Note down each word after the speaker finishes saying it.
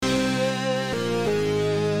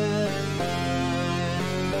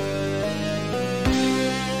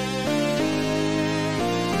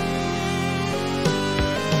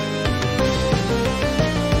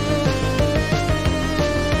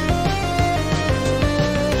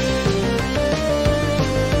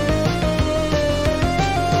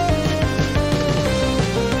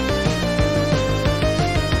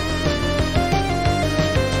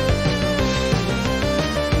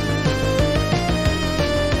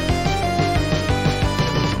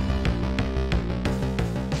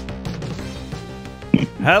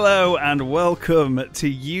Hello and welcome to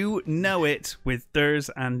You Know It with Durs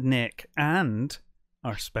and Nick and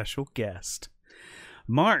our special guest,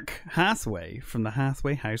 Marc Hathway from the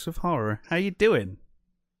Hathway House of Horror. How you doing?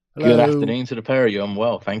 Hello. Good afternoon to the pair of you. I'm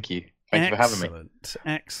well, thank you. Thank you for having me.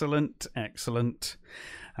 Excellent.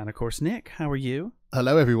 And of course, Nick, how are you?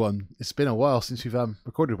 Hello, everyone. It's been a while since we've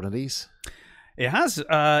recorded one of these. It has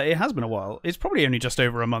been a while. It's probably only just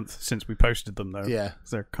over a month since we posted them, though. Yeah.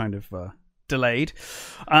 They're kind of delayed.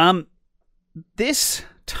 This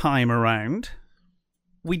time around,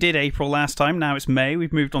 we did April last time. Now it's May.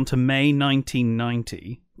 We've moved on to May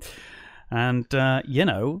 1990. And,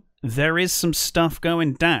 there is some stuff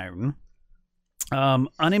going down.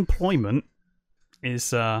 Unemployment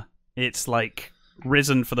is, it's like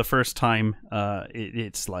risen for the first time.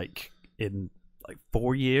 It's like in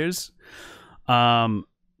 4 years.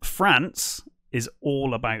 France is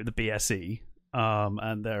all about the BSE.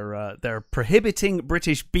 And they're prohibiting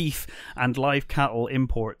British beef and live cattle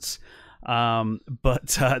imports. But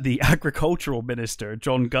the agricultural minister,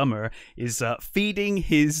 John Gummer, is feeding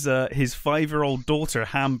his 5-year-old daughter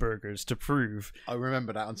hamburgers to prove. I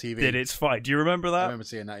remember that on TV. That it's fine. Do you remember that? I remember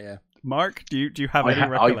seeing that. Yeah. Mark, do you have any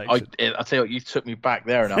recollection? I tell you what, you took me back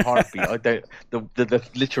there in a heartbeat. I don't.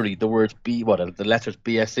 Literally the words the letters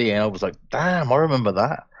BSE, and I was like, damn, I remember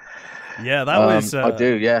that. Yeah, that was. I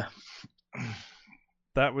do. Yeah.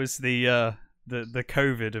 That was the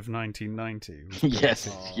COVID of 1990. Yes,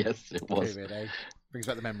 it was. COVID, eh? Brings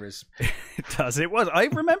back the memories. It does. It was. I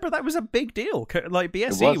remember that was a big deal. Like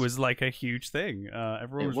BSE was like a huge thing.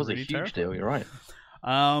 Everyone was really a huge deal. You're right.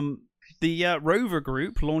 The Rover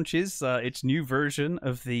Group launches its new version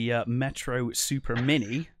of the Metro Super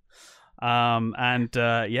Mini. It's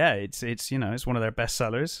one of their best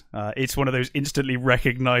sellers. It's one of those instantly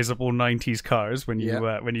recognizable 90s cars when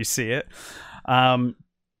you see it.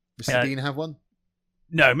 Mr. Bean have one?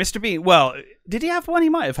 No, Mr. Bean. Well, did he have one? He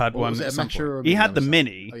might have had one. Was it a Metro? Or he had the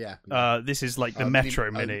Mini. Oh yeah. This is like the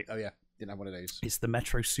Metro Mini. Oh yeah, didn't have one of those. It's the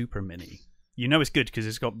Metro Super Mini. You know it's good because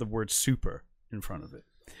it's got the word "super" in front of it.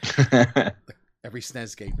 Every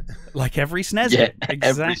SNES game. Like every SNES game.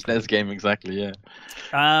 Exactly. Every SNES game, exactly, yeah.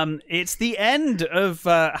 It's the end of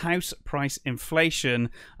house price inflation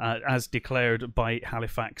as declared by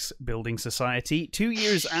Halifax Building Society. 2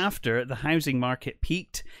 years after the housing market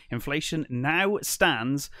peaked, inflation now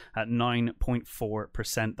stands at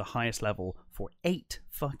 9.4%, the highest level for 8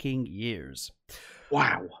 fucking years.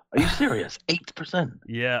 Wow. Are you serious? 8%?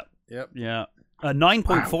 Yeah. Yep. Yeah.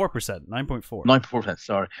 9.4%. 9.4%,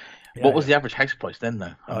 sorry. Yeah, what was the average house price then,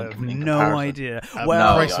 though? I have no idea.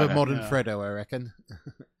 Well, price of a modern Freddo, I reckon.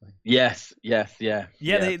 Yes. Yeah,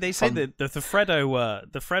 they say that the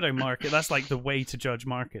Freddo market, that's like the way to judge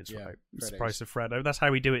markets, right? It's the price of Freddo. That's how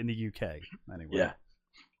we do it in the UK, anyway.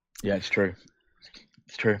 Yeah, it's true.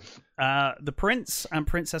 It's true. The Prince and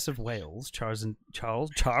Princess of Wales, Charles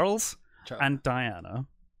and Diana,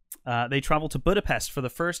 they travel to Budapest for the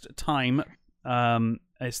first time.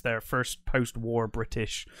 It's their first post-war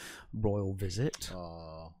British royal visit.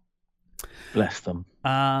 Oh. Bless them.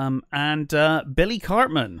 And Billy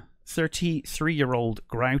Cartman, 33-year-old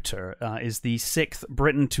grouter, is the 6th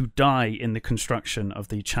Briton to die in the construction of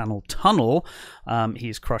the Channel Tunnel. He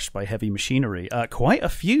is crushed by heavy machinery. Quite a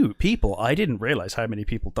few people. I didn't realize how many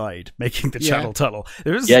people died making the Channel Tunnel.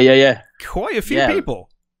 There was quite a few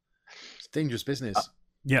people. It's dangerous business.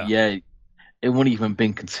 Yeah, it wouldn't even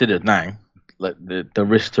been considered now. Like the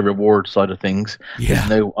risk to reward side of things. Yeah.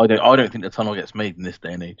 No, I don't think the tunnel gets made in this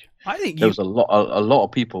day and age. I think there was a lot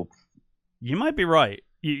of people. You might be right.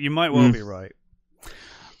 You might well be right.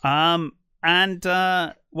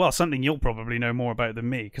 Something you'll probably know more about than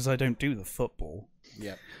me because I don't do the football.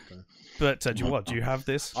 Yeah. But do you have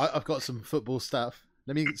this? I've got some football stuff.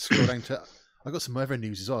 Let me scroll down to. I've got some other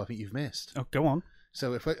news as well. I think you've missed. Oh, go on.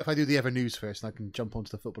 So if I do the other news first, and I can jump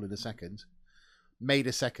onto the football in a second. May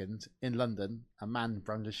the 2nd, in London, a man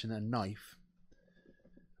brandishing a knife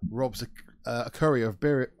robs a courier of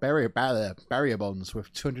barrier bonds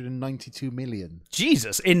worth 292 million.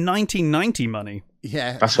 Jesus, in 1990 money.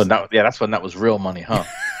 Yeah, that's when that was real money, huh?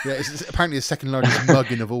 Yeah, it's apparently the second largest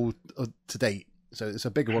mugging of all to date. So it's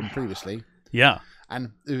a bigger one previously. Yeah,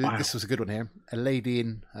 and this was a good one here. A lady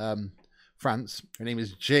in France, her name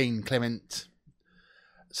is Jane Clement,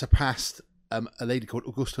 surpassed a lady called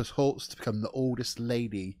Augustus Holtz to become the oldest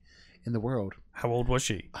lady in the world. How old was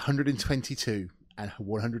she? 122 and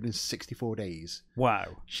 164 days.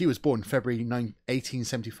 Wow. She was born February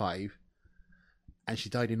 1875 and she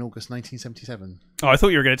died in August 1977. Oh, I thought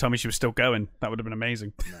you were going to tell me she was still going. That would have been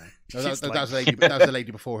amazing. No, that was the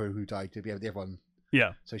lady before her who died. The other one.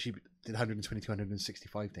 Yeah. So she did 122,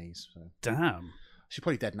 165 days. So. Damn. She's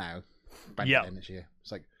probably dead now. Back Yeah. then this year.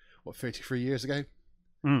 It's like, what, 33 years ago?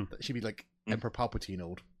 Mm. She'd be like Emperor Palpatine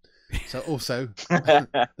old. So also,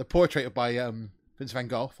 the portrait by Vince van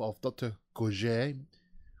Gogh of Dr. Gauguin,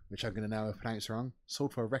 which I'm going to now pronounce wrong,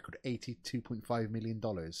 sold for a record $82.5 million.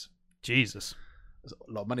 Jesus. That's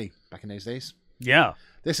a lot of money back in those days. Yeah.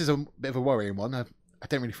 This is a bit of a worrying one. I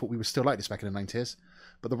don't really thought we were still like this back in the 90s.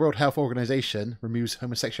 But the World Health Organization removes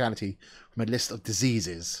homosexuality from a list of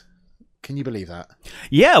diseases. Can you believe that?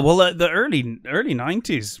 Yeah, well, the early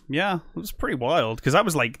 90s, yeah, it was pretty wild because that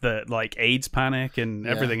was like the AIDS panic and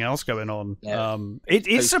everything else going on. Yeah.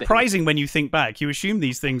 It's surprising when you think back. You assume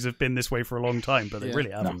these things have been this way for a long time, but they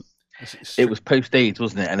really haven't. It was post-AIDS,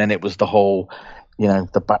 wasn't it? And then it was the whole,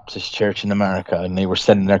 the Baptist Church in America, and they were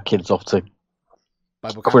sending their kids off to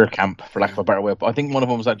Bible queer camp, for lack of a better word. But I think one of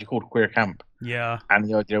them was actually called queer camp. Yeah. And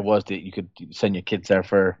the idea was that you could send your kids there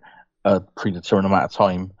for a predetermined amount of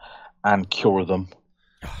time and cure them.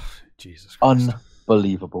 Jesus Christ.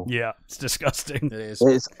 Unbelievable. Yeah, it's disgusting. It is.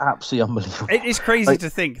 It is absolutely unbelievable. It is crazy to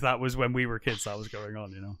think that was when we were kids that was going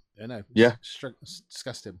on, I know. Yeah. It's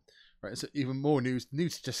disgusting. Right, so even more news.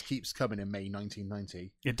 News just keeps coming in May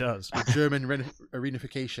 1990. It does. The German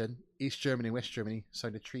reunification, East Germany and West Germany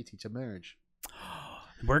signed a treaty to merge.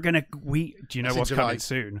 Do you know It's in what's July. coming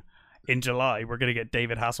soon? In July, we're going to get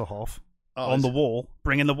David Hasselhoff Oh, on the wall,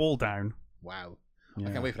 bringing the wall down. Wow. Yeah.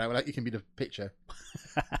 I can't wait for that. Well, you can be the picture.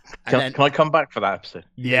 Can I come back for that episode?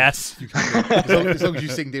 Yes. You can be. As long as you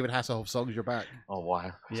sing David Hasselhoff songs, you're back. Oh,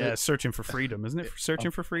 wow. Yeah, searching for freedom, isn't it?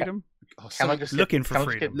 Searching for freedom? Oh, Can I just Looking for can I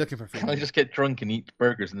just freedom. looking for Can freedom? I just get drunk and eat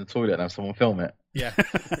burgers in the toilet and have someone film it? Yeah.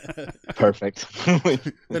 Perfect.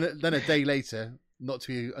 then a day later, not to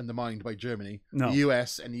be undermined by Germany, No. the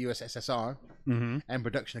US and the USSR Mm-hmm. end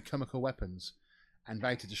production of chemical weapons and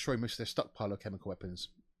vowed to destroy most of their stockpile of chemical weapons.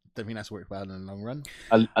 Don't think that's worked well in the long run.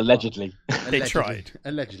 Allegedly. They tried.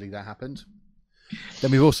 Allegedly, that happened.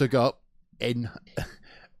 Then we've also got in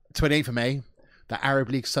 28th of May, the Arab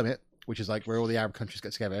League Summit, which is like where all the Arab countries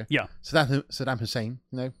get together. Yeah. Saddam Hussein,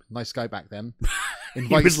 nice guy back then, He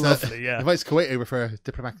was lovely, yeah. invites Kuwait over for a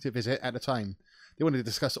diplomatic visit. At the time, they wanted to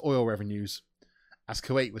discuss oil revenues, as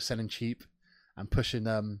Kuwait was selling cheap and pushing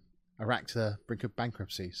Iraq to the brink of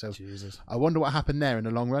bankruptcy. So Jesus. I wonder what happened there in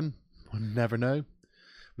the long run. We'll never know.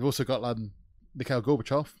 We've also got Mikhail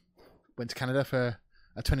Gorbachev went to Canada for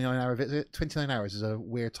a 29-hour visit. 29 hours is a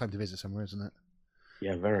weird time to visit somewhere, isn't it?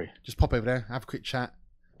 Yeah, very. Just pop over there, have a quick chat.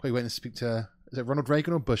 Probably went and speak to, is it Ronald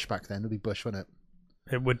Reagan or Bush back then? It'd be Bush, wouldn't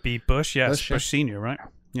it? It would be Bush, yes. Bush, yeah. Bush Senior, right?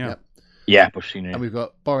 Yeah. Yep. Yeah, Bush Senior. And we've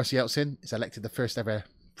got Boris Yeltsin is elected the first ever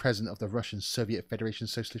president of the Russian Soviet Federation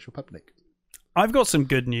Socialist Republic. I've got some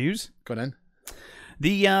good news. Go on then.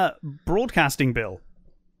 The broadcasting bill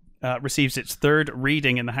receives its third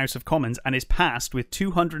reading in the House of Commons and is passed with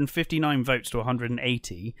 259 votes to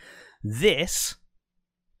 180. This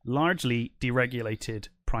largely deregulated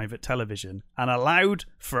private television and allowed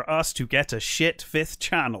for us to get a shit fifth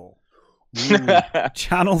channel.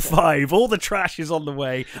 Channel 5. All the trash is on the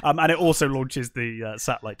way. And it also launches the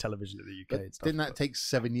satellite television in the UK. But And stuff. didn't that take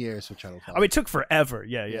 7 years for Channel 5? Oh, it took forever.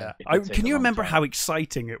 Yeah. It did take Can a you long remember time. how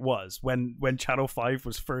exciting it was when Channel 5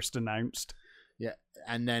 was first announced? Yeah,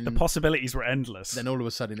 and then The possibilities were endless. all of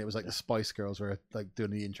a sudden it was like the Spice Girls were like doing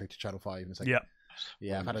the intro to Channel 5. And it's like,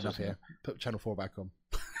 Yeah. I've had enough here. Put Channel 4 back on.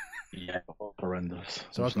 Yeah, horrendous.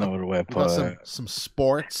 So There's I've- no other way to We've got put it. some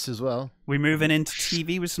sports as well. We moving into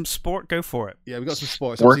TV with some sport. Go for it. Yeah, we've got some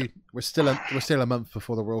sports. Sport. Obviously, we're still a month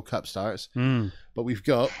before the World Cup starts, but we've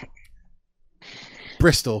got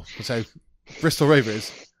Bristol. So Bristol Rovers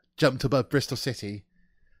jumped above Bristol City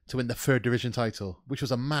to win the third division title, which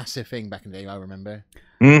was a massive thing back in the day. I remember.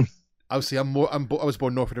 Obviously, I was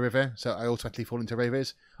born north of the river, so I automatically fall into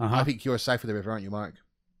Rovers. Uh-huh. I think you're south of the river, aren't you, Mark?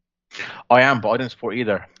 I am, but I don't support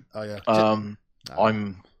either. Oh yeah.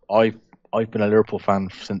 I've been a Liverpool fan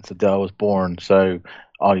since the day I was born, so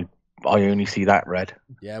I only see that red.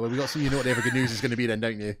 Yeah, well, we got some. You know what the other good news is going to be then,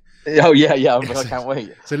 don't you? Oh yeah, I can't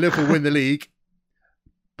wait. So Liverpool win the league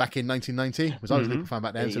back in 1990. I was a Liverpool fan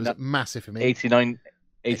back then, so it was massive for me.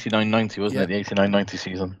 89-90, wasn't it? The 89-90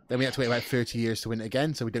 season. Then we had to wait about 30 years to win it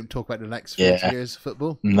again, so we don't talk about the next 30 years of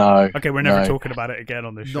football. No. Okay, we're never talking about it again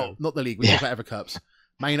on this show. Not the league. We talk about other cups.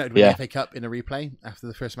 Man United win the FA Cup in a replay after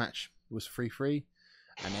the first match. It was 3-3,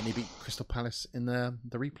 and then they beat Crystal Palace in the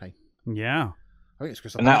replay. Yeah. I think it's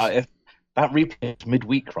Crystal And Palace. that replay was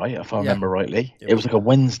midweek, right? If I Yeah. remember rightly. It It was like a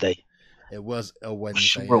Wednesday. It was a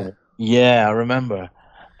Wednesday. Sure. Yeah, I remember.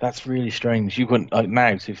 That's really strange. You couldn't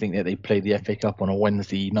now to think that they played the FA Cup on a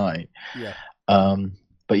Wednesday night. Yeah.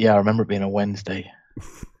 But yeah, I remember it being a Wednesday.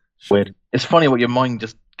 Weird. It's funny what your mind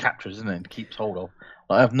just captures, isn't it? And keeps hold of.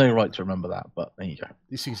 I have no right to remember that, but there you go.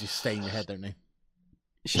 These things just stay in your head, don't they?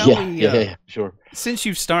 Shall we? Yeah, sure. Since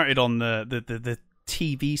you've started on the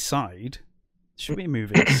TV side, should we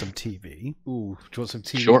move into some TV? Ooh, do you want some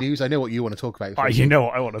TV news? I know what you want to talk about. Oh, you know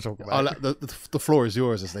what I want to talk about. The floor is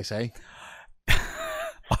yours, as they say.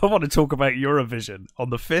 I want to talk about Eurovision. On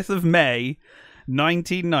the 5th of May,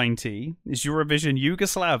 1990, is Eurovision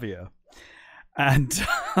Yugoslavia. And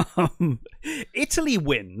Italy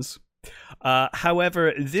wins.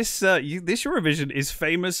 However, this Eurovision is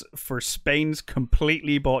famous for Spain's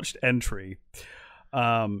completely botched entry.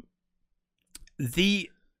 The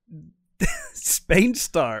Spain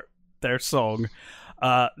start their song.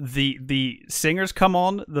 The singers come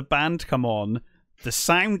on, the band come on, the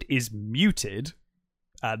sound is muted,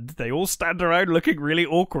 and they all stand around looking really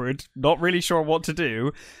awkward, not really sure what to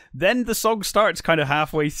do. Then the song starts kind of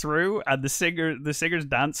halfway through, and the singers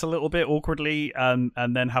dance a little bit awkwardly, and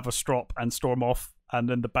then have a strop and storm off, and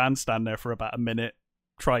then the band stand there for about a minute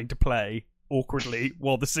trying to play awkwardly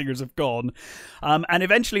while the singers have gone, and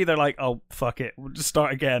eventually they're like, "Oh fuck it, we'll just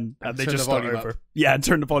start again," and they just start over. Yeah, and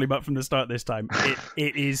turn the volume up from the start this time.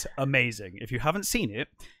 It is amazing. If you haven't seen it,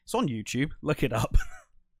 it's on YouTube. Look it up.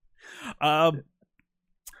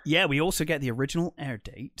 Yeah, we also get the original air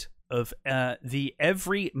date of the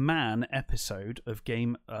Every Man episode of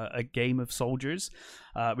A Game of Soldiers,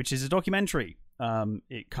 which is a documentary.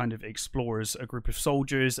 It kind of explores a group of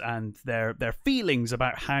soldiers and their feelings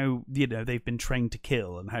about how they've been trained to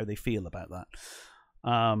kill and how they feel about that.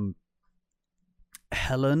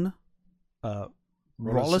 Helen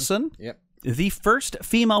Rollason, yep, the first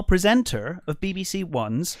female presenter of BBC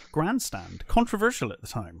One's Grandstand, controversial at the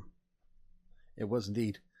time. It was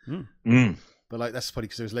indeed. But like that's funny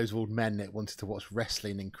because there was loads of old men that wanted to watch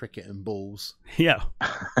wrestling and cricket and balls. Yeah,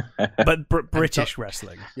 but British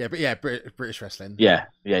wrestling. Yeah, British wrestling. Yeah.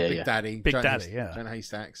 Big Daddy, yeah. Giant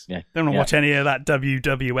Haystacks. Yeah, don't want to watch any of that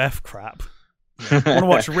WWF crap. I want to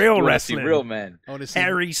watch real wrestling. Real men.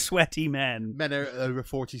 Hairy, sweaty men. Men are over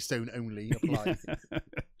 40 stone only apply.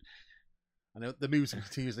 I know the moves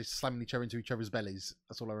continuously slamming each other into each other's bellies.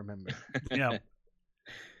 That's all I remember. Yeah.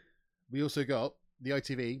 We also got the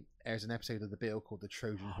ITV airs an episode of The Bill called The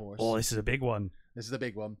Trojan Horse. Oh, this is a big one. This is a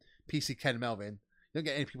big one. PC Ken Melvin. You don't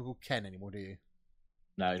get any people called Ken anymore, do you?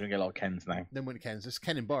 No, you don't get a lot of Kens now. No more Kens. There's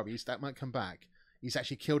Ken and Barbie. That might come back. He's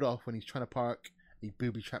actually killed off when he's trying to park a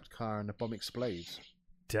booby-trapped car and the bomb explodes.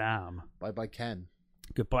 Damn. Bye-bye, Ken.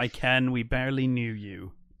 Goodbye, Ken. We barely knew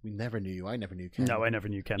you. We never knew you. I never knew Ken. No, I never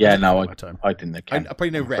knew Ken. Yeah, no, I didn't know Ken. I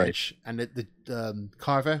probably know Reg and the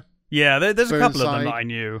Carver. Yeah, there's a couple of them that I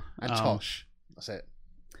knew. And Tosh. That's it.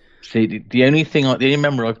 See, the only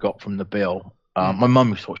memory I've got from The Bill, my mum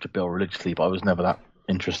used to watch The Bill religiously, but I was never that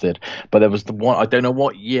interested. But there was the one, I don't know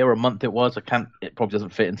what year or month it was. It probably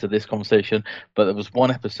doesn't fit into this conversation. But there was one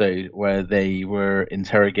episode where they were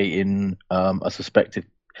interrogating a suspected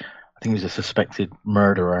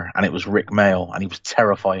murderer, and it was Rick Mail, and he was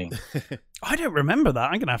terrifying. I don't remember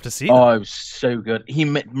that. I'm gonna have to see that. Oh, it was so good.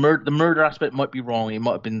 The murder aspect might be wrong. It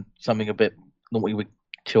might have been something a bit naughty with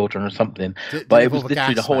children or something, but it was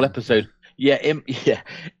literally the whole episode. Yeah,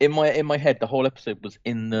 in my head, the whole episode was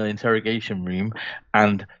in the interrogation room,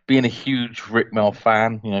 and being a huge Rick Mail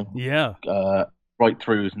fan, right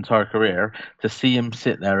through his entire career, to see him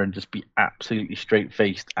sit there and just be absolutely straight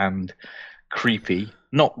faced and creepy,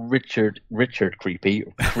 not Richard creepy,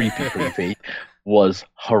 creepy, was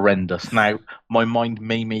horrendous. Now, my mind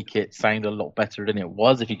may make it sound a lot better than it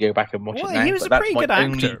was if you go back and watch it now. He was a pretty good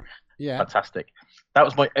actor. Fantastic. That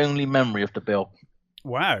was my only memory of The Bill.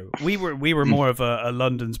 Wow, we were more of a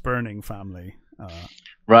London's Burning family.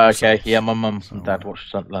 Right, okay. Yeah, my mum and dad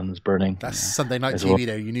watched London's Burning. That's Sunday night TV,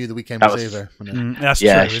 though. You knew the weekend was over. That's true.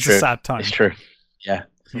 It's a sad time. It's true. Yeah.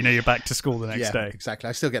 You know you're back to school the next day. Exactly.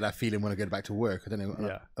 I still get that feeling when I go back to work. I don't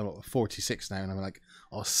know. I'm 46 now, and I'm like,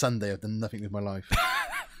 oh, Sunday, I've done nothing with my life.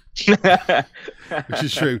 Which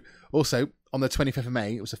is true. Also, on the 25th of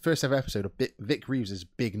May, it was the first ever episode of Vic Reeves'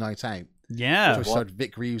 Big Night Out. Yeah. Which starred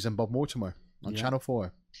Vic Reeves and Bob Mortimer on Channel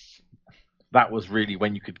 4. That was really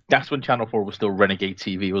when you could... That's when Channel 4 was still Renegade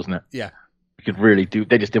TV, wasn't it? Yeah. You could really do...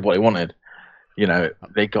 They just did what they wanted. You know,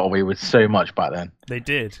 they got away with so much back then. They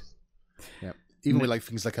did. Yeah. Even with like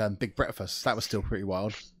things like Big Breakfast, that was still pretty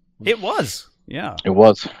wild. It was. Yeah. It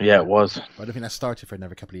was. Yeah, it was. I don't think that started for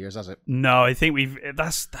another couple of years, has it? No, I think we've...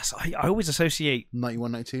 I always associate...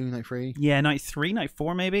 91, 92, 93? Yeah, 93,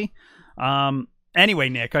 94 maybe. Anyway,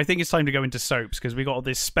 Nick, I think it's time to go into soaps because we got all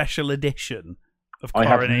this special edition of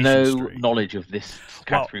Coronation I have no Street. knowledge of this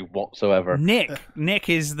category whatsoever. Nick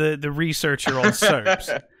is the researcher on soaps.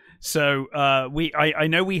 So I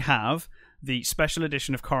know we have the special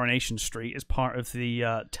edition of Coronation Street is part of the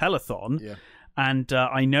telethon. Yeah. And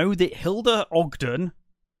I know that Hilda Ogden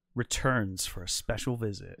returns for a special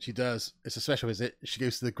visit. She does. It's a special visit. She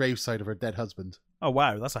goes to the graveside of her dead husband. Oh,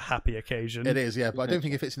 wow. That's a happy occasion. It is, yeah. But I don't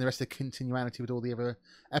think it fits in the rest of the continuity with all the other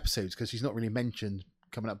episodes because she's not really mentioned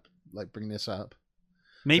coming up, like bringing this up.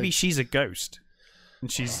 Maybe she's a ghost.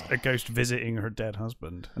 And she's a ghost visiting her dead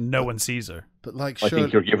husband. And no one sees her. But like, I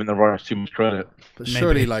think you're giving the writers too much credit. But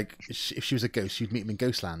surely, like, if she was a ghost, you'd meet him in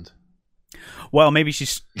Ghostland. Well, maybe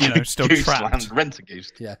she's, still trapped. Rent a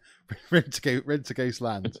ghost. Yeah, rent a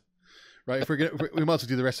Ghostland. Right, if we might as well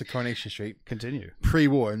do the rest of Coronation Street. Continue.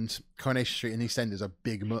 Pre-warned, Coronation Street and EastEnders are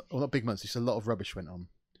not big months. Just a lot of rubbish went on.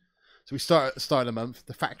 So we start at the start of the month.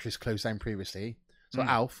 The factory's closed down previously. So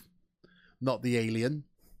Alf, not the alien,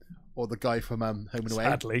 or the guy from Home and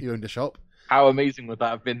Away, who owned the shop. How amazing would that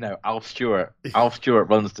have been, though? Alf Stewart. Alf Stewart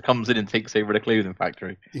comes in and takes over the clothing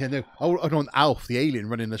factory. Yeah, no. I don't want Alf, the alien,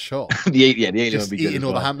 running the shop. the alien just would be good eating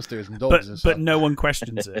all the hamsters and dogs and stuff. But no one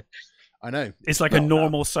questions it. I know. It's like a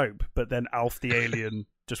normal soap, but then Alf the alien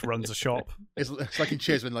just runs a shop. It's like in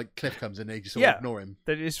Cheers when like Cliff comes in, they just ignore him.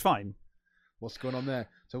 That is fine. What's going on there?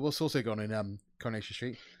 So what's also going on in Coronation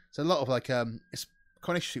Street? So a lot of like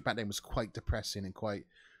Coronation Street back then was quite depressing and quite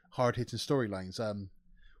hard hitting storylines.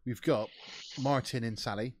 We've got Martin and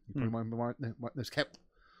Sally. You probably remember Martin. There's kept.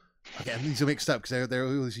 I get these are mixed up because they're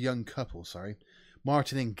all this young couple. Sorry,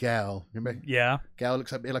 Martin and Gail. Remember? Yeah. Gail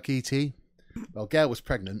looks a bit like E.T. Well, Gail was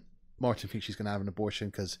pregnant. Martin thinks she's going to have an abortion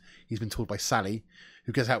because he's been told by Sally,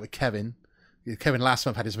 who goes out with Kevin. Kevin last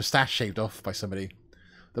month had his moustache shaved off by somebody.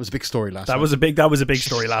 That was a big story last month. That was a big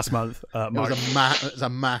story last month. It was a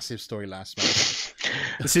massive story last month.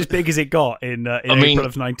 It's as big as it got in April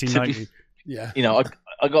of 1990. Yeah.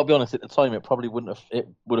 I got to be honest. At the time, it probably wouldn't have. It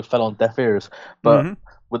would have fell on deaf ears. But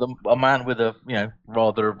with a man with a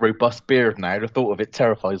rather robust beard now, the thought of it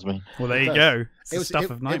terrifies me. Well, there you go. It was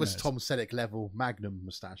stuff of nightmares. It was Tom Selleck level Magnum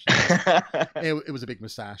moustache. It was a big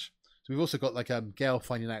moustache. So we've also got like Gail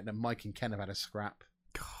finding out that Mike and Ken have had a scrap.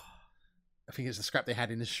 I think it's the scrap they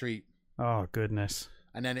had in the street. Oh goodness!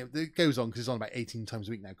 And then it goes on because it's on about 18 times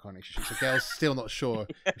a week now, Coronation Street. So Gail's still not sure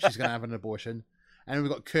if she's going to have an abortion. And then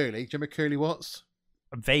we've got Curly. Do you remember Curly Watts?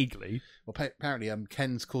 Vaguely. Well, apparently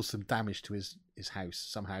Ken's caused some damage to his house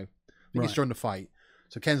somehow. I think it's during the fight.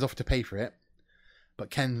 So Ken's offered to pay for it. But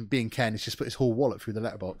Ken, being Ken, has just put his whole wallet through the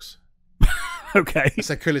letterbox. Okay.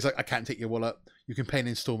 So Curly's like, I can't take your wallet. You can pay in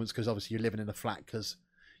installments because obviously you're living in a flat because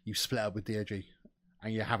you split up with Deirdre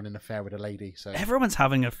and you're having an affair with a lady. So everyone's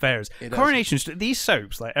having affairs. Coronation Street, these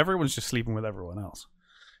soaps, like everyone's just sleeping with everyone else.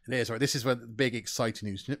 It is, right? This is where the big exciting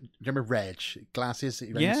news. Do you remember Reg? Glasses?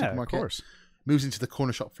 Yeah, of course. Moves into the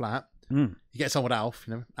corner shop flat. He gets on with Alf,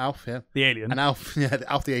 Alf, yeah. The alien. And Alf,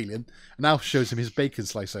 Alf the alien. And Alf shows him his bacon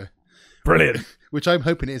slicer. Brilliant. Which I'm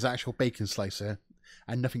hoping is actual bacon slicer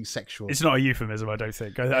and nothing sexual. It's not a euphemism, I don't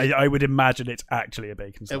think. I would imagine it's actually a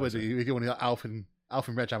bacon slicer. It would be. If you want Alf and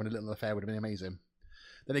Reg having a little affair would have been amazing.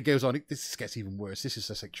 Then it goes on. This gets even worse. This is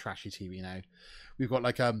just like trashy TV now. We've got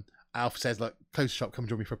like Alf says like, close shop, come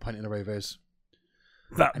join me for a pint in the Rovers.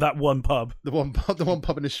 That one pub. The one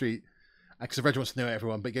pub in the street. Because Reg wants to know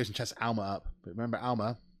everyone, but he goes and chats Alma up. But remember,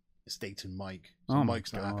 Alma is dating Mike. So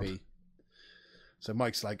Mike's not happy. So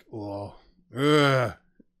Mike's like, to Reg,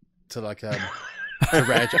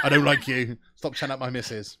 I don't like you. Stop chatting up my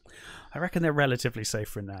missus. I reckon they're relatively safe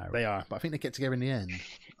for now. They are, but I think they get together in the end.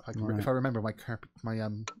 If I remember my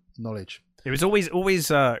knowledge. It was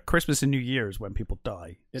always Christmas and New Year's when people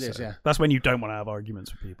die. It is, yeah. That's when you don't want to have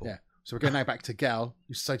arguments with people. Yeah. So we're going now back to Gail,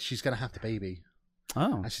 who decides she's going to have the baby.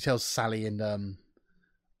 Oh. And she tells Sally and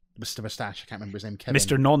Mr. Moustache, I can't remember his name, Kevin.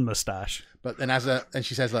 Mr. Non-Moustache. But then and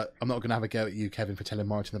she says, look, I'm not going to have a go at you, Kevin, for telling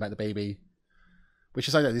Martin about the baby. Which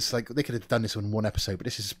is, I know, this like they could have done this in one episode, but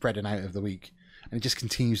this is spreading out of the week. And it just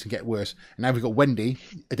continues to get worse. And now we've got Wendy.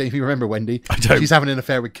 I don't know if you remember Wendy. I don't. She's having an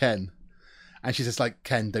affair with Ken. And she's just like,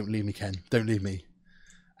 Ken, don't leave me, Ken. Don't leave me.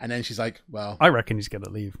 And then she's like, well... I reckon he's going to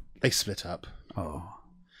leave. They split up. Oh.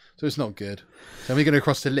 So it's not good. So we're going to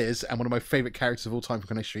across to Liz and one of my favourite characters of all time from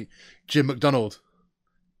Coronation Street, Jim McDonald.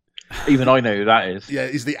 Even I know who that is. Yeah,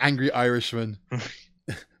 he's the angry Irishman.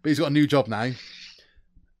 But he's got a new job now,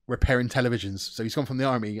 repairing televisions. So he's gone from the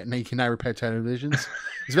army and he can now repair televisions.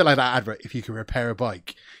 It's a bit like that advert. If you can repair a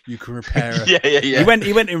bike, you can repair... Yeah. He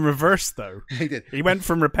went in reverse, though. He did. He went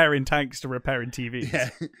from repairing tanks to repairing TVs. Yeah.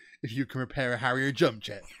 If you can repair a Harrier jump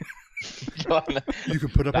jet. You can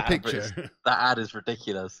put up a picture. That ad is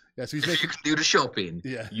ridiculous. Yeah, so he's making... You can do the shopping.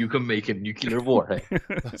 Yeah. You can make a nuclear warhead.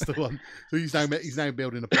 That's the one. So he's now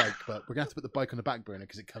building a bike, but we're going to have to put the bike on the back burner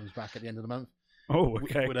because it comes back at the end of the month. Oh,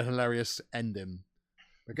 okay. With a hilarious ending.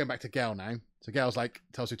 we're going back to Gail now. So Gail's like,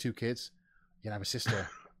 tells her 2 kids, you can have a sister.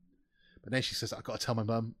 But then she says, I've got to tell my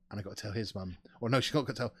mum, and I've got to tell his mum. Or no, she's got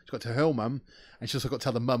to tell her mum, and she's also got to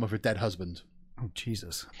tell the mum of her dead husband. Oh,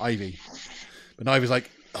 Jesus. Ivy. But Ivy's like,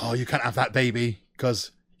 oh, you can't have that baby,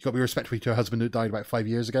 because you got to be respectful to your husband who died about 5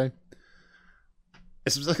 years ago.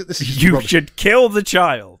 This is you should kill the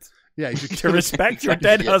child. Yeah, you should to respect your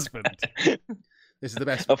dead husband. This is the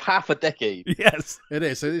best of half a decade. Yes, it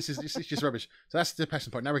is. So this is just rubbish. So that's the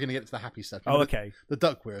depression part. Now we're going to get to the happy stuff. Oh, okay. The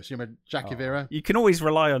Duckworth. You remember Jack and Vera? You can always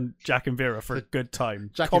rely on Jack and Vera for a good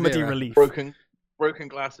time. Comedy relief. Broken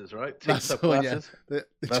glasses, right? That's the one. Yeah.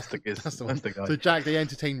 That's the one. Guy. So Jack, they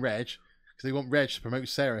entertain Reg because they want Reg to promote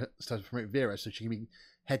Sarah, to promote Vera, so she can be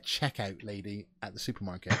head checkout lady at the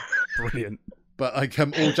supermarket. Brilliant. But like,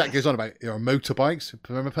 all Jack goes on about are motorbikes.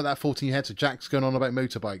 Remember, put that thought in your head. So Jack's going on about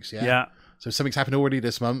motorbikes. Yeah. Yeah. So something's happened already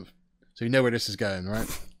this month. So you know where this is going, right?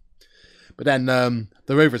 But then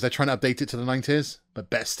the Rovers, they're trying to update it to the 90s, but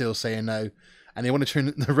Bet's still saying no. And they want to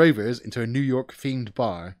turn the Rovers into a New York themed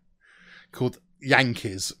bar called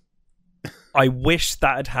Yankees. I wish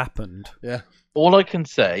that had happened. Yeah. All I can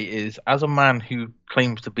say is, as a man who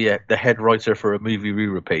claims to be the head writer for a movie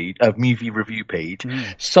review page,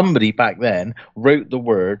 somebody back then wrote the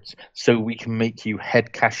words, "So we can make you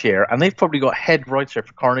head cashier," and they've probably got head writer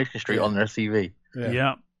for Coronation Street on their CV.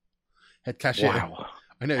 Yeah. Head cashier. Wow.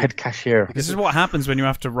 I know. Head cashier. This is what happens when you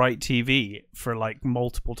have to write TV for like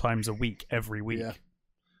multiple times a week, every week. Yeah.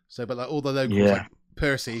 So, but like all the locals, like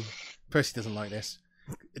Percy doesn't like this.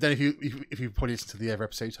 I don't know if you've probably listened to the other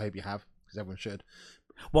episodes. I hope you have, because everyone should.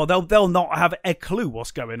 Well, they'll not have a clue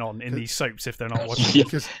what's going on in these soaps if they're not watching.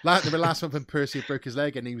 Because last month when Percy broke his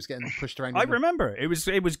leg and he was getting pushed around. I remember it was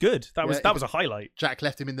good. That was a highlight. Jack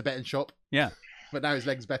left him in the betting shop. Yeah, but now his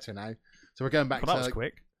leg's better now. So we're going back. That was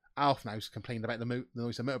quick. Alf now's complaining about the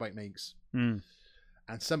noise a motorbike makes, and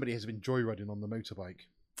somebody has been joyriding on the motorbike.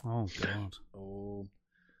 Oh God! Oh,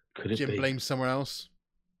 could it Jim be? blames somewhere else,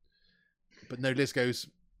 but no. Liz goes,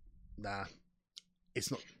 nah,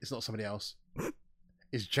 it's not somebody else.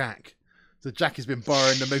 It's Jack. So Jack has been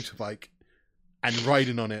borrowing the motorbike and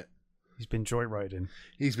riding on it. He's been joyriding.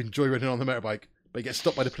 He's been joyriding on the motorbike, but he gets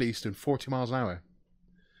stopped by the police doing 40 miles an hour.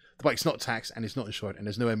 The bike's not taxed and it's not insured and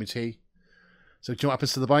there's no MOT. So do you know what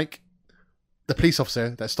happens to the bike? The police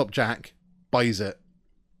officer that stopped Jack buys it.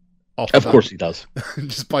 Of course he does.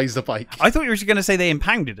 Just buys the bike. I thought you were going to say they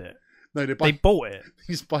impounded it. No, they bought it.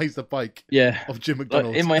 He just buys the bike. Yeah. Of Jim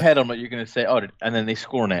McDonald. In my head, I'm like, you're going to say, and then they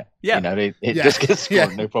score on it. Yeah. You know, it just gets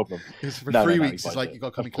scored, no problem. It's for 3 weeks. It's like you got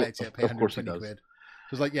to come and collect it, pay 120 quid.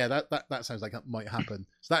 So it's like, yeah, that sounds like that might happen.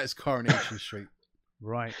 So that is Coronation Street.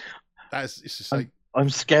 Right. It's just like I'm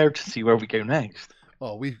scared to see where we go next.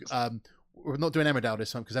 Oh, we're not doing Emmerdale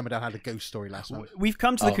this time because Emmerdale had a ghost story last month. We've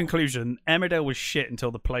come to the conclusion Emmerdale was shit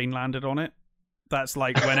until the plane landed on it. That's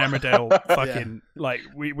like when Emmerdale fucking like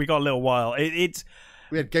we got a little while.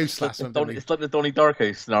 We had ghosts last month. It's like the Donnie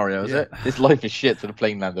Darko scenario, is it? This life is shit, so the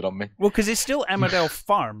plane landed on me. Well, because it's still Emmerdale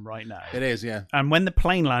Farm right now. It is, yeah. And when the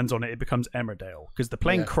plane lands on it, it becomes Emmerdale because the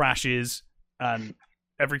plane crashes and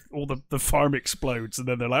all the farm explodes, and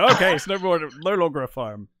then they're like, okay, it's no longer a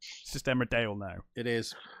farm. It's just Emmerdale now. It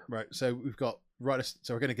is right. So we've got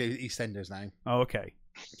So we're going to go to EastEnders now. Oh, okay.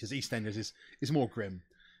 Because EastEnders is more grim.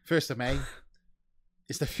 1st of May.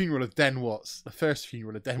 It's the funeral of Den Watts. The first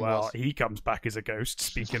funeral of Den Watts. Well, he comes back as a ghost.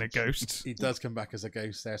 Speaking of ghosts. He does come back as a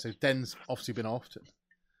ghost there. So Den's obviously been offed.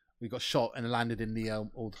 We got shot and landed in the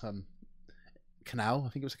old canal. I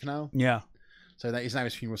think it was a canal. Yeah. So that is now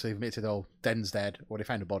his funeral. So they've admitted, Den's dead. Or they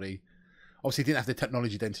found a body. Obviously, he didn't have the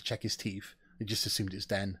technology then to check his teeth. They just assumed it's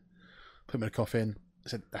Den. Put him in a coffin.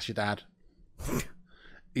 Said, that's your dad.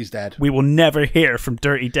 He's dead. We will never hear from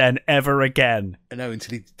Dirty Den ever again. I know,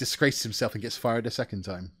 until he disgraces himself and gets fired a second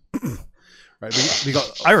time. Right, we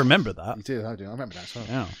got. I remember that. You do, I do. I remember that as well.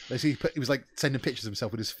 Yeah. So he was like sending pictures of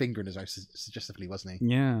himself with his finger in his mouth, suggestively, wasn't he?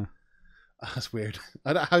 Yeah. That's weird.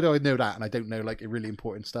 How do I know that? And I don't know like really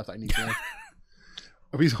important stuff that I need to know.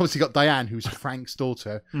 We've obviously got Diane, who's Frank's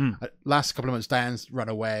daughter. Last couple of months, Diane's run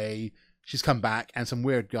away. She's come back, and some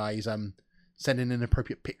weird guys sending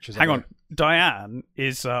inappropriate pictures. Hang on, Diane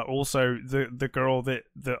is also the girl that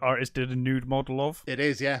the artist did a nude model of. It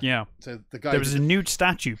is, yeah. Yeah. So the guy there was a nude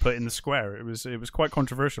statue put in the square. It was quite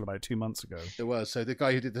controversial about 2 months ago. It was. So the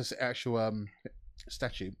guy who did this actual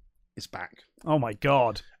statue is back. Oh my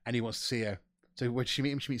god! And he wants to see her. So when she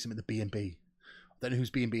meets him at the B&B. I don't know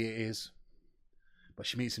whose B&B it is, but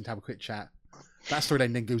she meets him to have a quick chat. That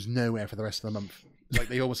storyline then goes nowhere for the rest of the month. It's like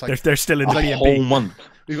they almost like they're still in the B&B. Whole month.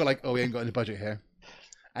 We've got we ain't got any budget here.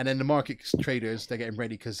 And then the market traders, they're getting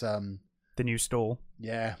ready because the new stall.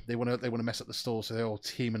 Yeah, they want to mess up the stall, so they're all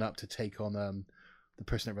teaming up to take on the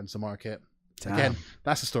person that runs the market. Damn. Again,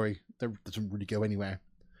 that's a story that doesn't really go anywhere.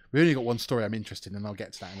 We only got one story I'm interested in, and I'll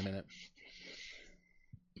get to that in a minute.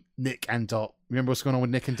 Nick and Dot. Remember what's going on with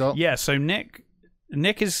Nick and Dot? Yeah, so Nick is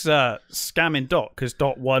scamming Dot because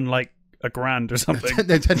Dot won like $1,000 or something. No,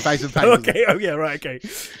 £10,000. Okay, oh yeah, right, okay.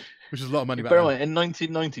 Which is a lot of money back Bear in then. mind,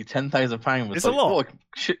 in 1990, £10,000 was It's like, a lot.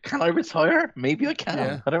 Can I retire? Maybe I can.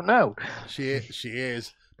 Yeah. I don't know. She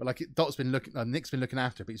is. But like Dot's been looking, Nick's been looking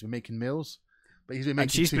after her, but he's been making meals. But he's been making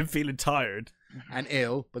And she's been feeling tired. and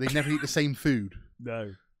ill, but they never eat the same food.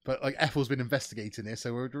 No. But like Ethel's been investigating this,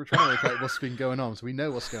 so we're trying to work out what's been going on. So we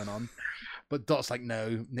know what's going on. But Dot's like,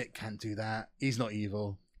 no, Nick can't do that. He's not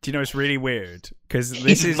evil. Do you know it's really weird? Because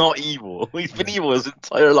He's not evil. He's been evil his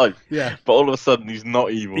entire life. Yeah. But all of a sudden, he's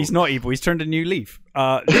not evil. He's not evil. He's turned a new leaf.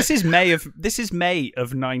 This is May of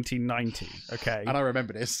 1990. Okay. And I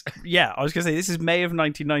remember this. Yeah, I was gonna say this is May of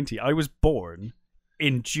 1990. I was born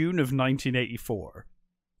in June of 1984,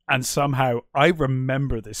 and somehow I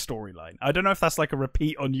remember this storyline. I don't know if that's like a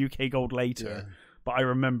repeat on UK Gold later, but I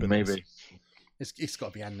remember Maybe. It's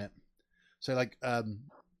got to be Annet. So like,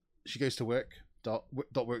 she goes to work. Dot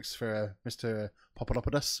works for Mr.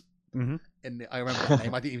 Papadopoulos. Mm-hmm. I remember that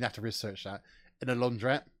name. I didn't even have to research that. In a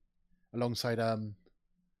laundrette, alongside her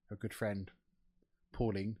good friend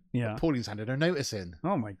Pauline. Yeah. Pauline's handed her notice in.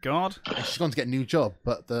 Oh my god. And she's gone to get a new job,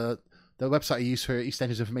 but the website I used for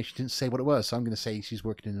EastEnders information didn't say what it was, so I'm going to say she's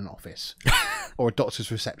working in an office or a doctor's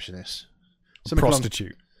receptionist.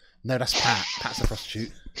 Prostitute. No, that's Pat. Pat's a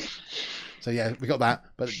prostitute. So yeah, we got that.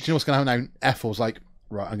 But do you know what's going to happen now? Ethel's like,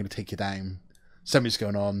 right, I'm going to take you down. Something's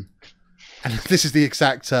going on, and this is the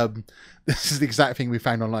exact thing we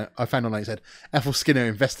found online. I found online. It said Ethel Skinner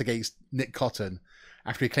investigates Nick Cotton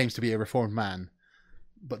after he claims to be a reformed man,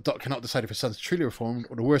 but Dot cannot decide if her son's truly reformed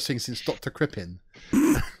or the worst thing since Dr. Crippen.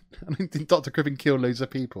 I think Dr. Crippen killed loads of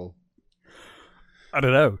people. I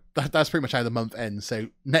don't know. That's pretty much how the month ends. So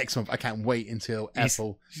next month, I can't wait until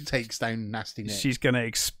Ethel takes down Nasty Nick. She's gonna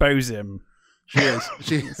expose him. She is.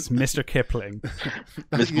 It's Mr. Kipling.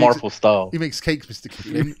 Miss Marple style. He makes cakes, Mr.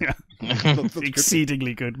 Kipling.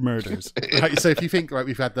 Exceedingly good murders. Right, so if you think, right,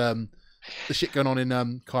 we've had the shit going on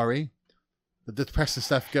in Kari, the depressing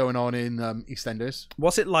stuff going on in EastEnders.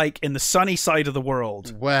 What's it like in the sunny side of the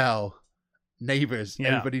world? Well, neighbours. Yeah.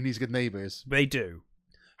 Everybody needs good neighbours. They do.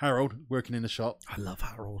 Harold, working in the shop. I love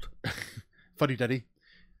Harold. Funny Daddy.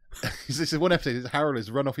 This is one episode. Harold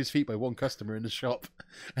is run off his feet by one customer in the shop,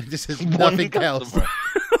 and just says nothing else.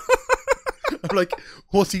 I'm like,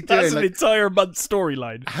 what's he doing? That's an like, entire month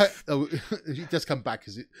storyline. He does come back,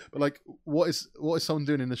 but like, what is someone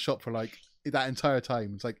doing in the shop for like that entire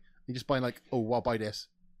time? It's like you just buying like, oh, I'll buy this,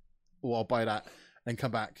 or I'll buy that, and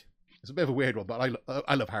come back. It's a bit of a weird one, but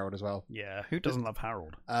I love Harold as well. Yeah, who doesn't love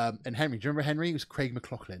Harold? And Henry, do you remember Henry? It was Craig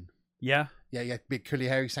McLaughlin. Yeah. Yeah, big curly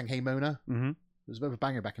hair. He sang Hey Mona. Mm-hmm. It was a bit of a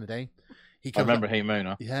banger back in the day. I remember Hey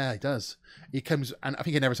Mona. Yeah, he does. He comes, and I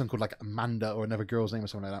think he had something called like Amanda or another girl's name or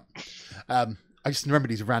something like that. I just remember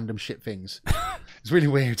these random shit things. It's really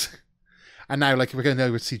weird. And now, like, we're going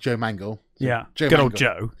over to see Joe Mangle. Yeah, Joe good Mangle. old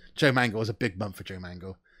Joe. Joe Mangle was a big month for Joe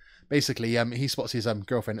Mangle. Basically, he spots his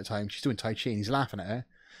girlfriend at the time. She's doing Tai Chi, and he's laughing at her.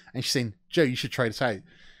 And she's saying, Joe, you should try this out.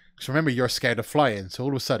 Because remember, you're scared of flying. So all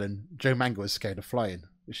of a sudden, Joe Mangle is scared of flying,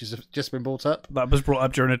 which has just been brought up. That was brought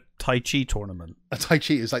up during a Tai Chi tournament. A Tai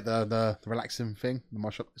Chi is like the relaxing thing.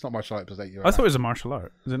 It's not martial arts, but I thought it was a martial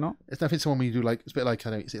art. Is it not? It's nothing someone when you do like, it's a bit like, I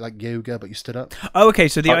don't know, is it like yoga, but you stood up? Oh, okay.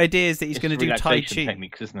 So the idea is that he's going to do Tai relaxation Chi.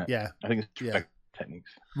 techniques, isn't it? Yeah. I think it's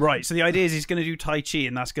techniques. Right. So the idea is he's going to do Tai Chi,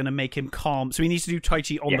 and that's going to make him calm. So he needs to do Tai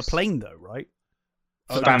Chi on the plane, though, right?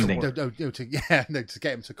 Standing. To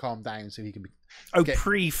get him to calm down so he can be.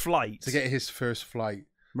 Pre-flight. To get his first flight.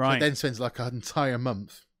 Right. So then spends like an entire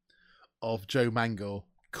month of Joe Mangle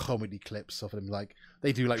comedy clips of him. Like,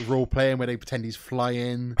 they do like role playing where they pretend he's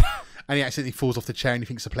flying and he accidentally falls off the chair and he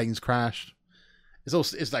thinks the plane's crashed. It's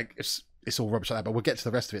all rubbish like that, but we'll get to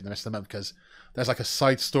the rest of it in the rest of the month because there's like a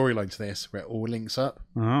side storyline to this where it all links up.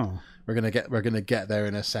 Oh. We're gonna get there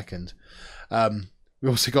in a second. We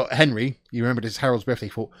also got Henry. You remember this Harold's birthday.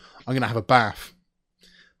 He thought, I'm gonna have a bath,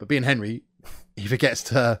 but being Henry, he forgets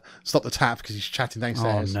to stop the tap because he's chatting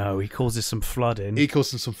downstairs. Oh no, he causes some flooding. He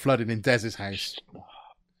caused some flooding in Dez's house.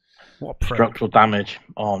 What a prick. Structural damage.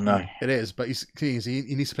 Oh no. It is, but he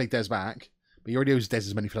needs to play Dez back. But he already owes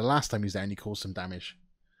Dez's money for the last time he was there, and he caused some damage.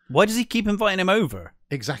 Why does he keep inviting him over?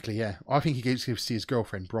 Exactly, yeah. I think he goes to see his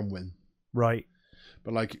girlfriend Bronwyn. Right.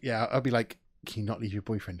 But like, yeah, I'd be like, can you not leave your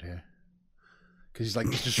boyfriend here? Because he's like,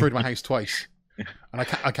 he's destroyed my house twice, and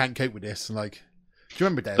I can't cope with this. And like, you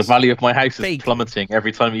remember Des? The value of my house is plummeting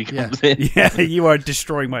every time he comes in. Yeah, you are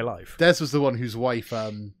destroying my life. Des was the one whose wife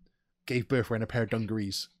gave birth wearing a pair of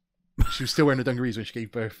dungarees. She was still wearing the dungarees when she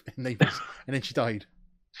gave birth in Naples, and then she died.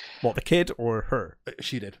 What, the kid or her?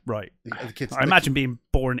 She did. Right. The kids, I imagine being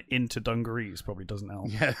born into dungarees probably doesn't help.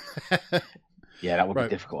 Yeah. Yeah, that would be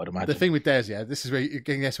difficult, I'd imagine. The thing with Des, this is where you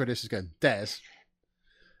can guess where this is going. Des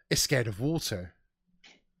is scared of water.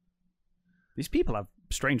 These people have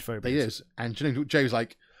strange phobias. They is. And you know, Joe's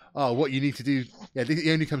like, oh, what you need to do... Yeah,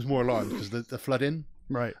 he only comes more alarmed because the flooding.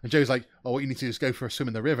 Right. And Joe's like, oh, what you need to do is go for a swim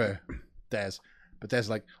in the river, Des. But Des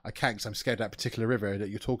like, I can't because I'm scared of that particular river that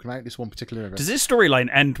you're talking about, this one particular river. Does this storyline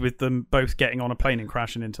end with them both getting on a plane and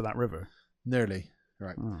crashing into that river? Nearly.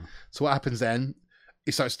 Right. Oh. So what happens then,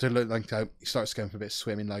 he starts to look like, he starts going for a bit of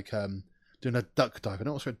swimming, like doing a duck dive. I don't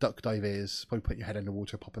know what sort of duck dive is. Probably putting your head in the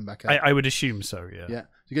water, popping back up. I would assume so, yeah. Yeah. So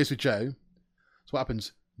he goes with Joe. So what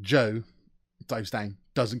happens? Joe dives down,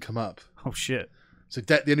 doesn't come up. Oh, shit. So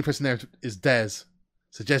the only person there is Des.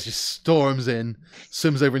 So Des just storms in,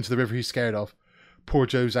 swims over into the river he's scared of. Poor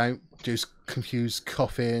Joe's out. Joe's confused,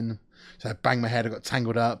 coughing. So I banged my head, I got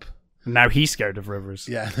tangled up. Now he's scared of rivers.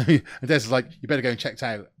 Yeah. And Des is like, you better go and check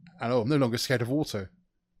out. And I'm no longer scared of water.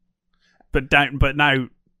 But now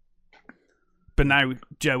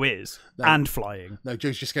Joe is. No, and flying. No,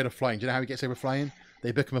 Joe's just scared of flying. Do you know how he gets over flying?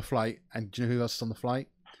 They book him a flight. And do you know who else is on the flight?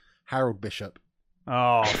 Harold Bishop.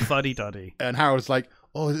 Oh, fuddy-duddy. And Harold's like,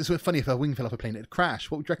 oh, it's funny if a wing fell off a plane, it'd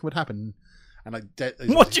crash. What would you reckon would happen? And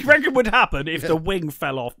what do you reckon would happen if the wing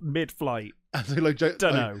fell off mid-flight? And so, like, Don't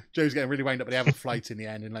know. Joe's getting really wound up, but they have a flight in the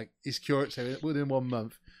end, and like he's cured. So within 1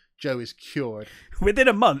 month, Joe is cured. Within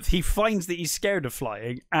a month, he finds that he's scared of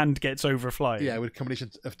flying and gets over flying. Yeah, with a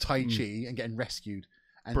combination of Tai Chi and getting rescued.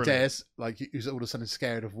 And Des, like, who's all of a sudden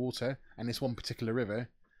scared of water and this one particular river,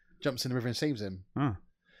 jumps in the river and saves him. Oh.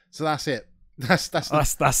 So that's it. That's the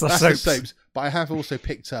soaps. But I have also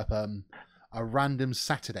picked up a random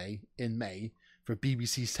Saturday in May for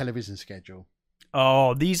BBC's television schedule.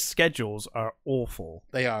 Oh, these schedules are awful.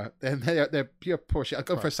 They are. They're pure poor I'll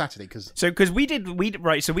go for a Saturday because. So because we did we do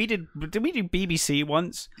BBC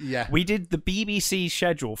once? Yeah. We did the BBC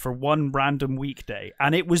schedule for one random weekday,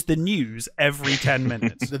 and it was the news every 10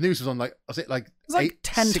 minutes. The news was on like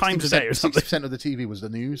 10 times a day or something. 60% of the TV was the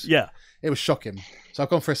news. Yeah. It was shocking. So I've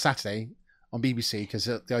gone for a Saturday on BBC because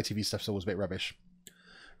the ITV stuff's always a bit rubbish.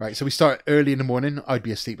 Right, so we start early in the morning. I'd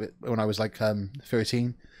be asleep when I was like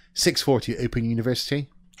 13. 6:40 at Open University.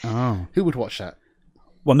 Oh. Who would watch that?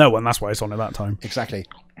 Well, no one. That's why it's on at that time. Exactly.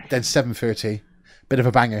 Then 7:30. Bit of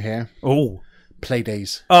a banger here. Oh.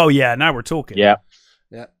 Playdays. Oh, yeah. Now we're talking. Yeah.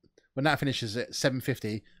 Yeah. When that finishes at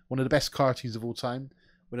 7:50, one of the best cartoons of all time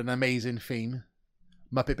with an amazing theme.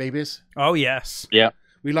 Muppet Babies. Oh, yes. Yeah.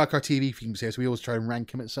 We like our TV themes here, so we always try and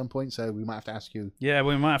rank them at some point, so we might have to ask you. Yeah,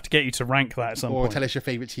 we might have to get you to rank that at some point. Or tell us your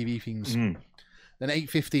favourite TV themes. Then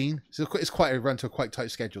 8:15. So it's quite a run to a quite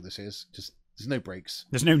tight schedule. This is just there's no breaks.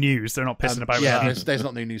 There's no news. They're not pissing about. Yeah, there's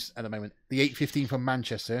not no news at the moment. The 8:15 from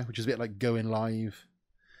Manchester, which is a bit like Going Live.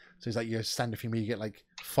 So it's like your standard thing where you get like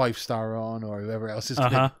 5-star on or whoever else is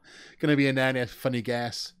going to be in there. And a funny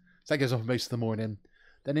guess. So that goes on for most of the morning.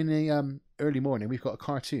 Then in the early morning, we've got a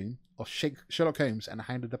cartoon of Sherlock Holmes and the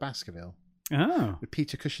Hound of the Baskerville. Oh. With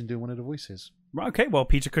Peter Cushing doing one of the voices. Okay, well,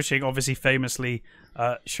 Peter Cushing, obviously famously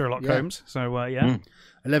Sherlock Holmes. So, yeah.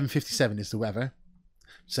 11:57 is the weather.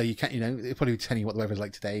 So you can't, it'll probably be telling you what the weather's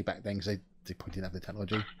like today back then because they probably didn't have the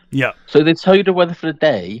technology. Yeah. So they tell you the weather for the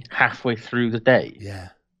day halfway through the day. Yeah.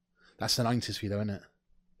 That's the 90s for you, though, isn't it?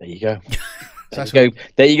 There you go.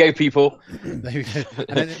 There you go, people. There you go.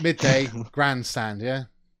 And then at midday, grandstand, yeah?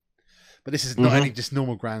 But this is not any just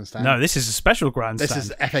normal grandstand. No, this is a special grandstand. This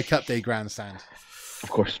is FA Cup Day grandstand. Of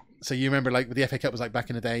course. So you remember, like, with the FA Cup was like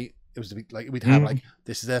back in the day, it was like we'd have like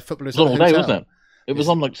this is their footballers. It was all day, wasn't it? It was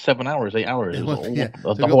on like 7 hours, 8 hours. It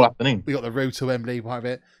was the whole afternoon. We got the road to Wembley part of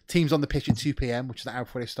it. Teams on the pitch at 2 p.m, which is an hour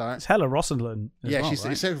before they start. It's Hella Rosalind. Yeah, she's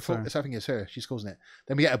right? I think it's her. She's causing it.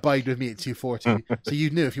 Then we get Abide With Me at 2:40. So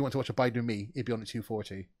you knew if you want to watch Abide With Me, it'd be on at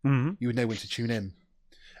 2:40. You would know when to tune in.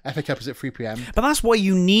 FA Cup is at 3 p.m. But that's why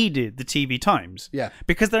you needed the TV times. Yeah.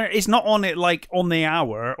 Because it's not on it like on the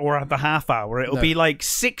hour or at the half hour. It'll be like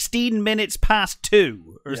 16 minutes past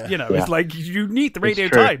 2. Or, it's like you need the radio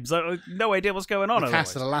times. I have no idea what's going on. The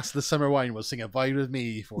cast of The Last of the Summer Wine will sing Abide With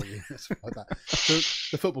Me for you. Like that. So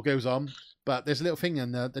the football goes on, but there's a little thing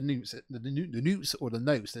in the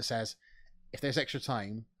notes that says if there's extra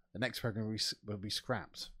time, the next program will be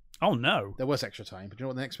scrapped. Oh, no. There was extra time, but do you know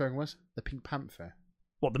what the next program was? The Pink Panther.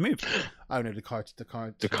 What, the movie? Oh no, the cartoon.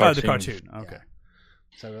 Oh, the cartoon. Okay.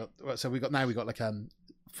 Yeah. So we got like 5:35.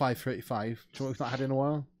 Do you know what we've not had in a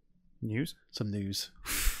while? News? Some news.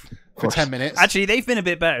 For 10 minutes. Actually, they've been a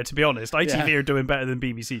bit better, to be honest. ITV are doing better than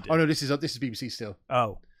BBC did. Oh, no, this is BBC still.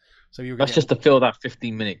 Oh. So you were That's just to fill that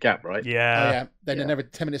 15-minute gap, right? Yeah. Oh, yeah. Then another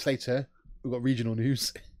 10 minutes later, we've got regional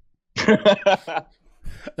news. And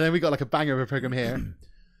then we got like a banger of a program here.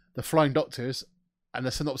 The Flying Doctors, and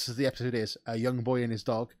the synopsis of the episode is a young boy and his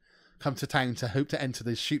dog come to town to hope to enter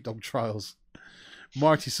the sheepdog trials.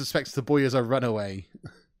 Marty suspects the boy is a runaway.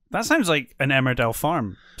 That sounds like an Emmerdale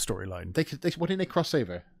Farm storyline. Why didn't they cross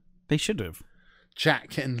over? They should have. Jack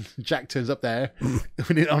turns up there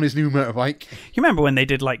on his new motorbike. You remember when they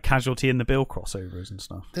did like Casualty and the Bill crossovers and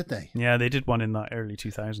stuff? Did they? Yeah, they did one in the early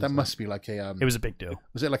 2000s. That must be like a. It was a big deal.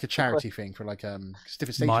 Was it like a charity thing for like different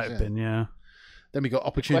stations? Might have been, yeah. Then we got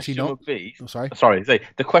Opportunity Knock. Sorry.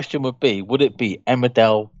 The question would be: would it be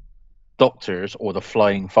Emmerdale Doctors or the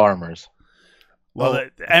Flying Farmers? Well,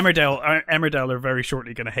 Emmerdale are very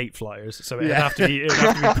shortly going to hate flyers, so it'd have to be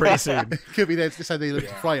pretty soon. It could be this how they look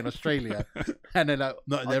to fly in Australia, and then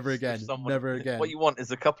never again. What you want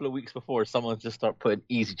is a couple of weeks before someone just start putting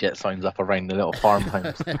EasyJet signs up around the little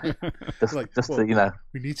farmhomes.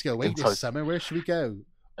 We need to go away this summer. Where should we go?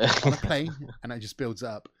 On a plane, and it just builds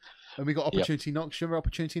up. And we got Opportunity Knocks. You remember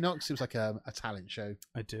Opportunity Knocks? It was like a talent show.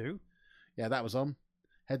 I do. Yeah, that was on.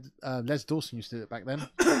 Les Dawson used to do it back then.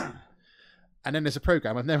 And then there's a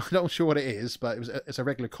program. I'm not sure what it is, but it's a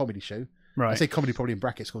regular comedy show. Right. I say comedy probably in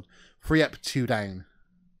brackets, called 3 Up, 2 Down.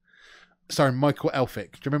 Starring Michael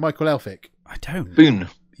Elphick. Do you remember Michael Elphick? I don't. Boone.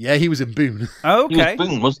 Yeah, he was in Boone. Oh, okay. He was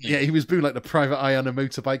Boone, wasn't he? Yeah, he was Boone, like the private eye on a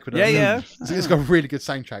motorbike. With It's got a really good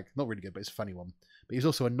soundtrack. Not really good, but it's a funny one. But he's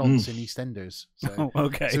also a nonce in EastEnders. So. Oh,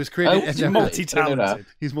 okay. So it's created. He's multi-talented.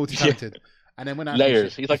 He's multi-talented. And then when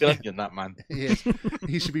layers. He's like an onion, that man. He is.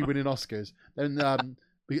 He should be winning Oscars. Then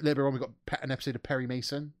later on, we got an episode of Perry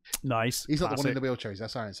Mason. Nice. He's not the one in the wheelchair.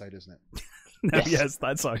 That's Ironside, isn't it? No, yes,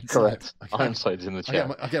 that's Ironside. Correct. Ironside's in the chair.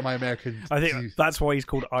 I get my American. I think that's why he's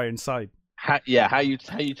called Ironside. How you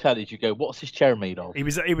tell it? You go, what's his chair made of? He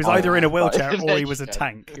was either in a wheelchair or he was a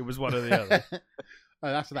tank. It was one or the other.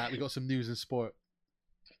 And after that, we got some news and sport,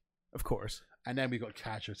 of course. And then we got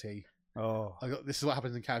Casualty. Oh, this is what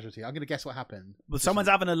happens in Casualty. I'm going to guess what happened. Well, someone's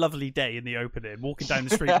having a lovely day in the opening, walking down the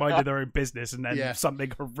street, minding their own business, and then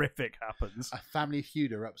something horrific happens. A family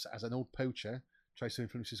feud erupts as an old poacher tries to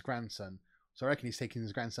influence his grandson. So I reckon he's taking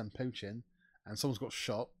his grandson poaching, and someone's got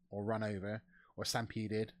shot or run over or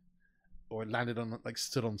stampeded or landed on, like,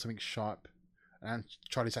 stood on something sharp, and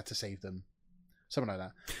Charlie's had to save them. Something like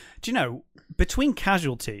that. Do you know, between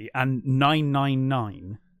Casualty and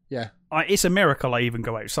 999, it's a miracle I even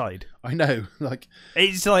go outside. I know.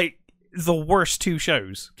 It's like the worst two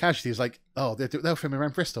shows. Casualty is like, they'll film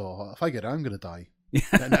around Bristol. If I go there, I'm going to die.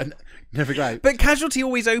 No, never go out. But Casualty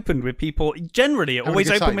always opened with people. Generally, it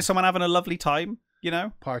always opened with someone having a lovely time,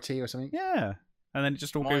 party or something. Yeah, and then it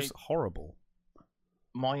just all goes horrible.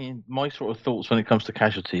 My sort of thoughts when it comes to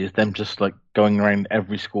Casualty is them just like going around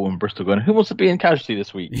every school in Bristol going, who wants to be in Casualty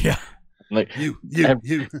this week? Yeah. Like you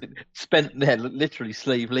spent literally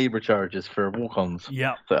slave labor charges for walk-ons.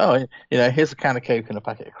 Yeah. So here's a can of Coke and a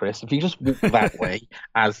packet of crisps. If you just walk that way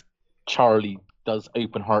as Charlie does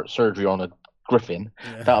open heart surgery on a griffin,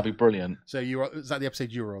 that'll be brilliant. So is that the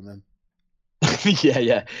episode you were on then?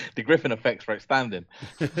 yeah. The Griffin effects were outstanding.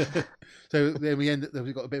 So then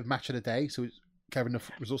we got a bit of match of the day. So it's covering the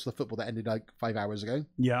results of the football that ended like 5 hours ago.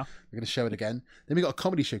 Yeah. We're going to show it again. Then we got a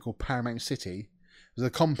comedy show called Paramount City.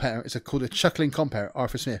 It's called a chuckling compere.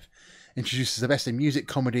 Arthur Smith introduces the best in music,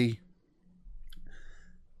 comedy,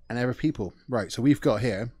 and other people. Right, so we've got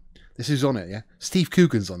here. This is on it, yeah. Steve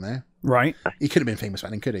Coogan's on there. Right. He couldn't have been famous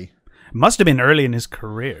back then, could he? Must have been early in his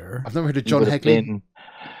career. I've never heard of John Hegley.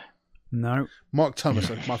 No. Mark Thomas.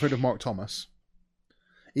 I've heard of Mark Thomas.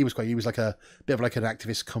 He was like a bit of like an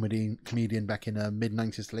activist comedian back in mid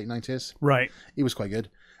 90s to late 90s. Right. He was quite good.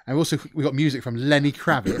 And we got music from Lenny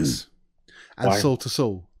Kravitz. And Soul to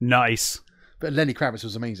Soul. Nice. But Lenny Kravitz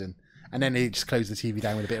was amazing. And then he just closed the TV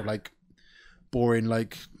down with a bit of like boring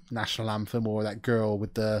like national anthem or that girl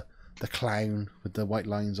with the clown with the white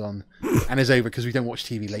lines on. And it's over because we don't watch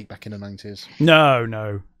TV late back in the 90s.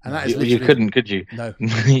 No. And that is you couldn't, could you? No.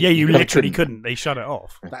 Yeah, you literally couldn't. They shut it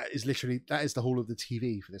off. That is the whole of the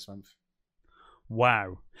TV for this month.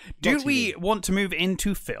 Wow. Do we want to move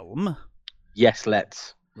into film? Yes,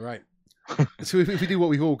 let's. Right. So if we do what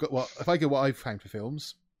we've all got, if I go what I've found for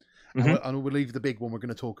films, and we'll leave the big one we're going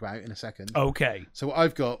to talk about in a second. Okay. So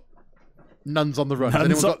I've got Nuns on the Run.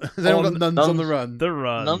 Has anyone got Nuns on the Run? The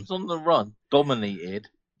Run. Nuns on the Run dominated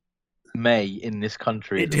May in this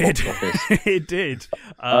country. It did. It did.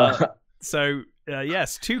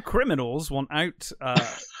 Yes, two criminals want out,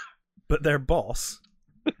 but their boss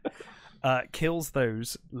kills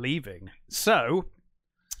those leaving. So,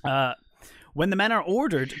 when the men are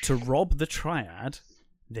ordered to rob the triad,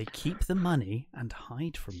 they keep the money and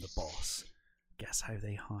hide from the boss. Guess how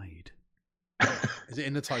they hide? Is it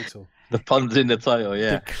in the title? The pun's in the title,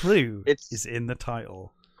 yeah. The clue is in the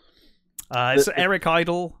title. It's Eric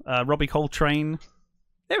Idle, Robbie Coltrane.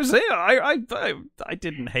 It was it. I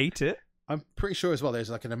didn't hate it. I'm pretty sure as well there's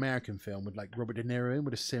like an American film with like Robert De Niro in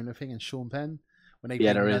with a similar thing and Sean Penn when they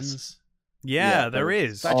there Nuns. is. Yeah, there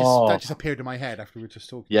is. That just appeared in my head after we were just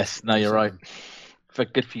talking. Yes, no, you're right. For a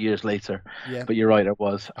good few years later. Yeah. But you're right, it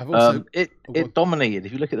was. I've also, it dominated.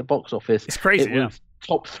 If you look at the box office, it's crazy. It was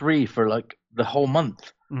top 3 for like the whole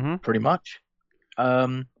month, pretty much.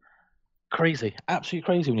 Crazy, absolutely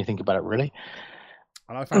crazy when you think about it, really.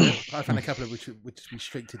 And I found a couple of which would be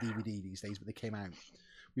straight to DVD these days, but they came out.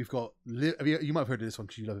 We've got you might have heard of this one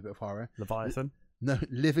because you love a bit of horror. Leviathan. No,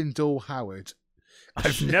 Living Doll Howard.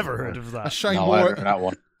 I've never heard of that. A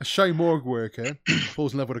shy morgue worker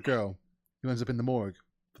falls in love with a girl who ends up in the morgue,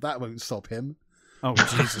 but that won't stop him. Oh,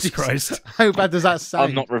 Jesus Christ. How bad does that sound?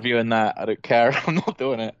 I'm not reviewing that. I don't care. I'm not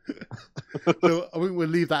doing it. So I think we'll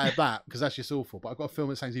leave that at that because that's just awful. But I've got a film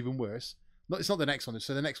that sounds even worse. It's not the next one.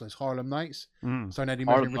 So the next one is Harlem Nights. Starring Eddie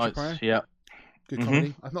Murphy and Richard Pryor. Yeah. Good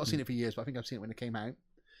comedy. I've not seen it for years, but I think I've seen it when it came out.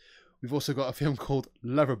 We've also got a film called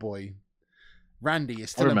Loverboy. Randy is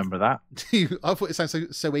still... I remember that. I thought it sounds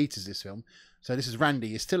so 80s, this film. So this is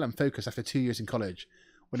Randy is still unfocused after 2 years in college.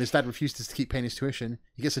 When his dad refuses to keep paying his tuition,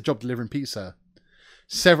 he gets a job delivering pizza.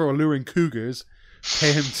 Several alluring cougars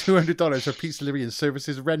pay him $200 for pizza delivery and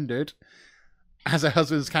services rendered, as her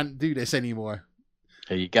husbands can't do this anymore.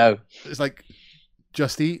 There you go. It's like,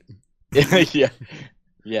 just eat.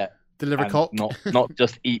 Yeah. Deliver and cock. Not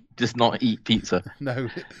just not eat pizza. No,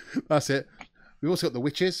 that's it. We've also got The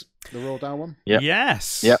Witches, the Roald Dahl one. Yep.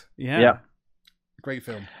 Yes. Yep. Yeah. Great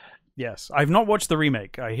film. Yes. I've not watched the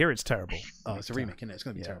remake. I hear it's terrible. Oh, it's a remake, isn't it? It's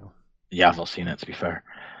going to be terrible. Yeah, I've not seen it, to be fair.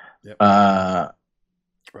 Yep. Right.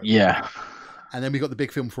 Yeah. And then we got the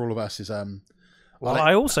big film for all of us is well,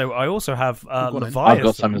 I also have Leviathan. I've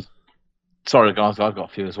got some. Sorry, guys, I've got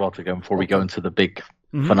a few as well to go before we go into the big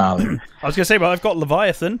finale. I was going to say, but I've got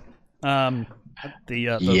Leviathan, the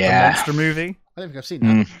monster movie. I don't think I've seen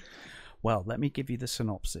that. Well, let me give you the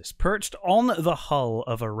synopsis. Perched on the hull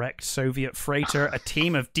of a wrecked Soviet freighter, a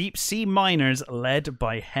team of deep-sea miners led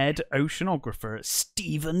by head oceanographer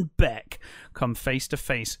Stephen Beck come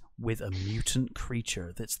face-to-face with a mutant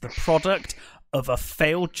creature that's the product of a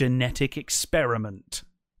failed genetic experiment.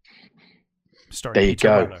 There you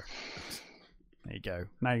go. Weller. There you go.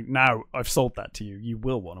 Now I've sold that to you. You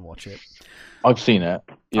will want to watch it. I've seen it.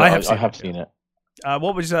 Yeah, I have seen it.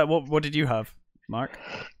 What was that? What did you have, Mark?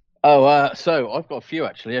 Oh, so I've got a few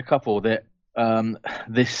actually. A couple that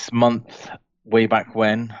this month, way back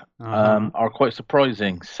when, are quite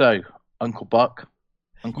surprising. So Uncle Buck.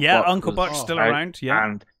 Uncle Buck's still around. Yeah,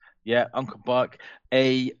 and Uncle Buck.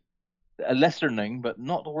 A lesser known, but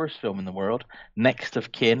not the worst film in the world. Next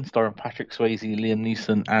of Kin, starring Patrick Swayze, Liam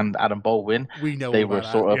Neeson, and Adam Baldwin. We know they were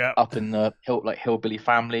sort of up in the hillbilly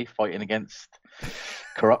family, fighting against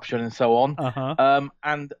corruption and so on.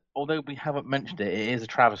 And although we haven't mentioned it, it is a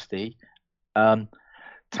travesty.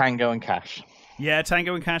 Tango and Cash. Yeah,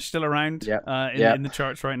 Tango and Cash still around. In the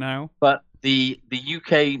charts right now. But the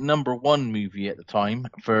UK #1 movie at the time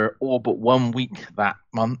for all but 1 week that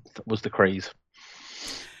month was The Craze.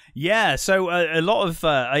 Yeah, so a lot of,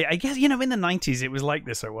 I guess, in the 90s it was like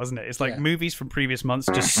this, though, wasn't it? It's like movies from previous months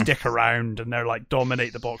just stick around and they're like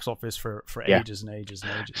dominate the box office for ages and ages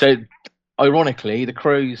and ages. So, ironically, The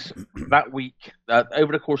Crows, that week,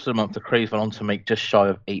 over the course of the month, The Crows went on to make just shy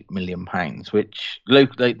of £8 million, which,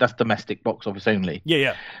 locally, that's domestic box office only.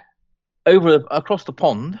 Yeah. Across the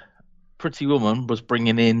pond, Pretty Woman was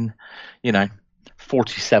bringing in,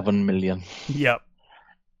 47 million. Yep.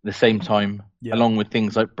 The same time, along with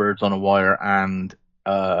things like Birds on a Wire and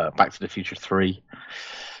Back to the Future 3.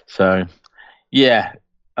 So,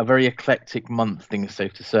 a very eclectic month, I think it's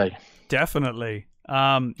safe to say. Definitely.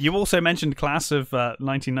 You also mentioned Class of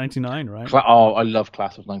 1999, right? I love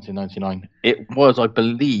Class of 1999. It was, I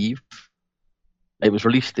believe, it was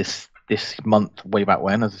released this month, way back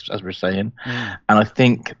when, as we were saying. And I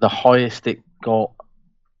think the highest it got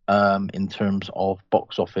in terms of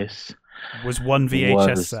box office was one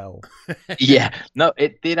VHS cell.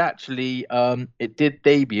 It did actually. It did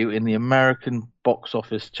debut in the American box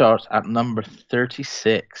office charts at number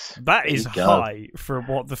 36. That is high for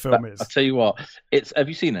what the film is. I'll tell you what. Have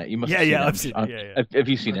you seen it? You must. Yeah, I've seen it. Have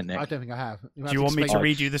you seen it, Nick? I don't think I have. Do you want me to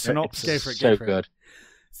read you the synopsis? Go for it. Good.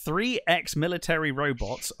 3 ex-military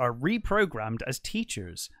robots are reprogrammed as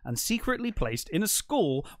teachers and secretly placed in a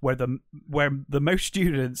school where the most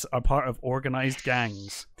students are part of organized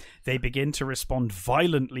gangs. They begin to respond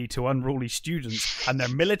violently to unruly students, and their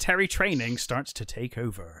military training starts to take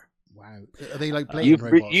over. Wow. Are they like blatant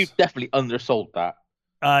robots? You've definitely undersold that.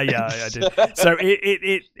 Yeah, I did. So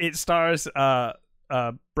it stars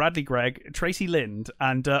Bradley Gregg, Tracy Lind,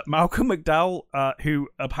 and Malcolm McDowell, who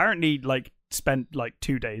apparently spent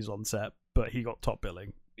 2 days on set, but he got top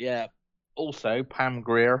billing. Yeah. Also, Pam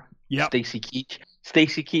Grier, Yep.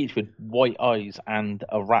 Stacey Keach with white eyes and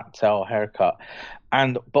a rat tail haircut,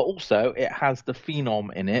 but also it has the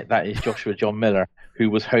phenom in it that is Joshua John Miller, who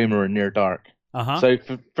was Homer in Near Dark. So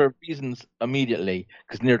for reasons immediately,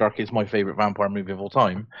 because Near Dark is my favorite vampire movie of all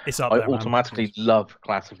time, I automatically love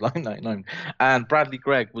Class of 999. And Bradley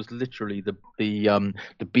Gregg was literally the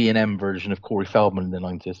B&M version of Corey Feldman in the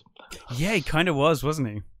 90s. Yeah, he kind of was, wasn't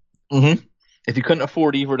he? Mm-hmm. If you couldn't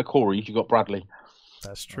afford either of the Coreys, you got Bradley.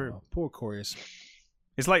 That's true. Oh, poor Coreys.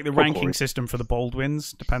 It's like the ranking system for the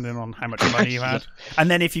Baldwins, depending on how much money you had. And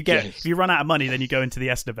then if you run out of money, then you go into the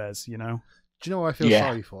Estevez, you know? Do you know what I feel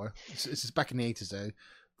sorry for? This is back in the 80s, though.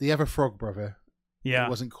 The other frog brother. Yeah. It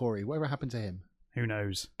wasn't Corey. Whatever happened to him? Who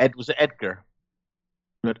knows? Was it Edgar?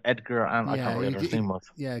 Edgar and I can't remember what his name was.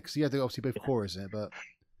 Yeah, because he had obviously both Corys in it, but...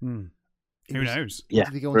 Who knows? Yeah,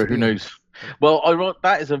 who knows? Well,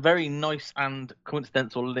 that is a very nice and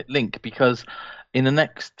coincidental link, because in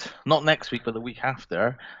not next week, but the week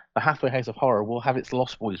after, the Hathway House of Horror will have its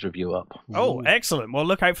Lost Boys review up. Oh, excellent! Well,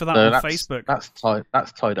 look out for that on Facebook.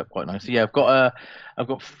 That's tied up quite nicely. Yeah, I've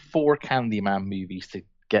got 4 Candyman movies to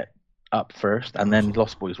get up first, and then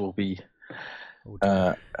Lost Boys will be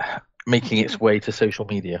making its way to social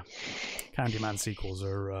media. Candyman sequels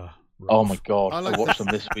are. Oh my god! I watched them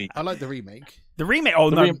this week. I like the remake. The remake? Oh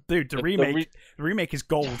no, dude! The remake is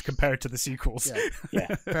gold compared to the sequels. Yeah.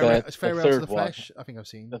 Farewell to the Flesh. I think I've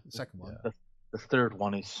seen the second one. The third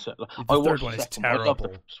one is. The third one is terrible. I love the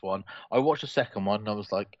first one. I watched the second one and I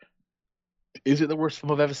was like, "Is it the worst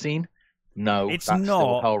film I've ever seen?" No, it's that's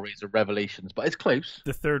not. Still Hellraiser Revelations, but it's close.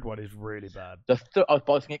 The third one is really bad. I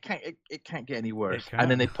was thinking it can't get any worse. And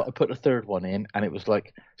then I put the third one in, and it was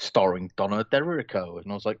like starring Donna DeRico, and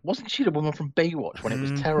I was like, wasn't she the woman from Baywatch when it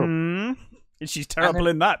was terrible? And she's terrible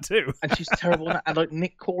in that too. And she's terrible in that, and like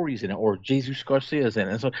Nick Corey's in it, or Jesus Garcia's in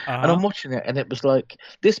it. And so, and I'm watching it, and it was like,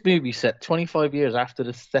 this movie set 25 years after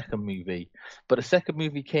the second movie, but the second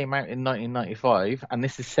movie came out in 1995, and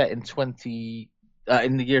this is set in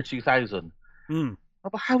in the year 2000.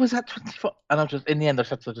 But how was that 25? And I just, in the end, I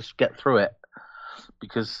had to just get through it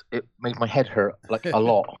because it made my head hurt like a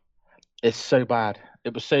lot. It's so bad.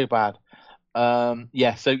 It was so bad. So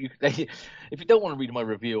if you don't want to read my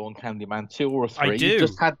review on Candyman 2 or 3, you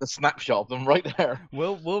just had the snapshot of them right there.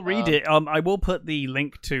 We'll read it. I will put the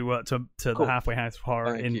link to the Hathway House of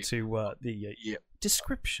Horror into the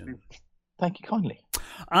description. Thank you kindly.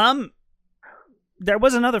 There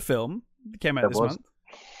was another film that came out this month.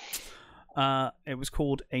 It was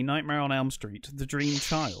called A Nightmare on Elm Street: The Dream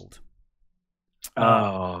Child.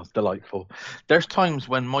 Delightful. There's times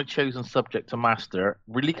when my chosen subject to master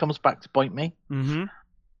really comes back to bite me. Mm-hmm.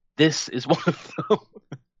 This is one of them.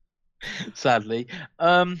 Sadly,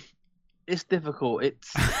 it's difficult.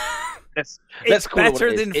 It's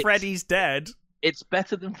better than Freddy's Dead. It's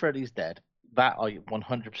better than Freddy's Dead. That I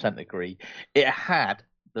 100% agree. It had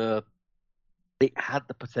the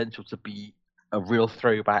potential to be a real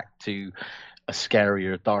throwback to a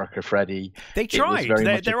scarier, darker Freddy. They tried.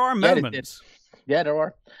 There are moments. Yeah, there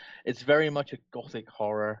are. It's very much a gothic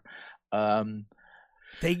horror.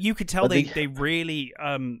 You could tell they really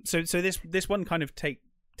so this one kind of take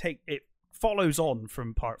it follows on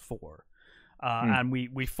from part 4. And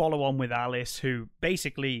we follow on with Alice, who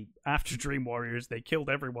basically after Dream Warriors, they killed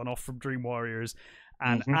everyone off from Dream Warriors,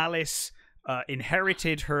 and Alice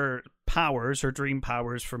inherited her dream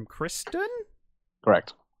powers from Kristen.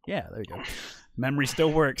 Correct. Yeah, there you go. Memory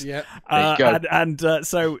still works. Yeah.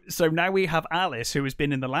 So now we have Alice, who has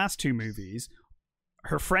been in the last 2 movies.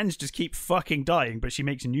 Her friends just keep fucking dying, but she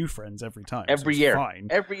makes new friends every time. Every year. Fine.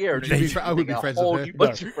 Every year. I would be friends with her.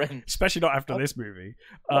 Bunch of friends. Especially not after this movie.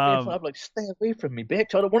 I'm like, stay away from me,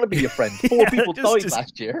 bitch. I don't want to be your friend. 4 people died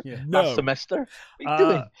last year. Yeah. Last semester. What are you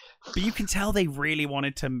doing? But you can tell they really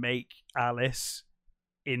wanted to make Alice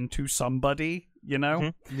into somebody, you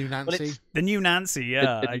know? New Nancy. The new Nancy,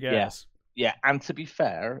 I guess. Yeah, and to be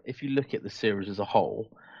fair, if you look at the series as a whole,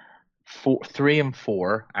 3 and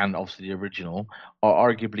 4, and obviously the original, are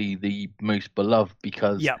arguably the most beloved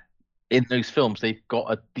because in those films they've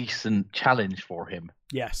got a decent challenge for him.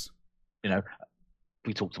 Yes. You know,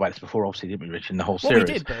 we talked about this before, obviously, didn't we, Rich, in the whole series?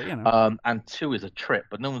 We did, but, you know. And 2 is a trip,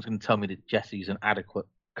 but no one's going to tell me that Jesse's an adequate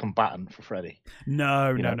combatant for Freddy.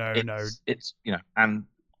 No. It's you know, and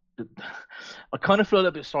I kind of feel a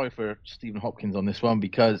little bit sorry for Stephen Hopkins on this one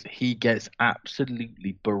because he gets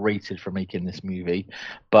absolutely berated for making this movie,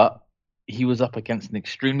 but he was up against an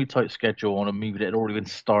extremely tight schedule on a movie that had already been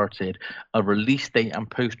started. A release date and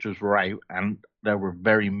posters were out, and there were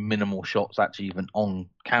very minimal shots actually even on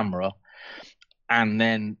camera. And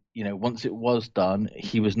then, you know, once it was done,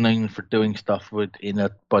 he was known for doing stuff within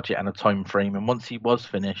a budget and a time frame. And once he was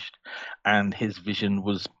finished and his vision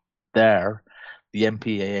was there, the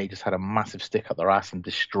MPAA just had a massive stick up their ass and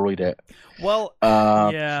destroyed it. Well,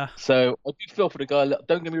 yeah. So I do feel for the guy. Look,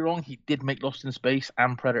 don't get me wrong, he did make Lost in Space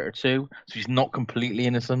and Predator 2, so he's not completely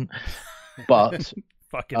innocent. But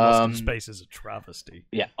fucking Lost in Space is a travesty.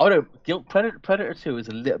 Yeah, I don't. Predator 2 is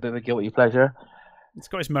a little bit of a guilty pleasure. It's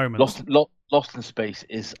got its moments. Lost in Space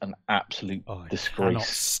is an absolute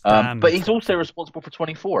disgrace. But he's also responsible for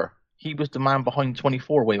 24. He was the man behind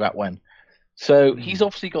 24 way back when. So he's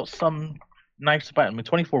obviously got some nice about him. I mean,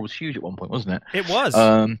 24 was huge at one point, wasn't it? It was.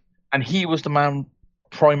 And he was the man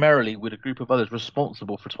primarily with a group of others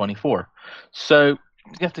responsible for 24. So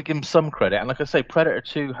you have to give him some credit. And like I say, Predator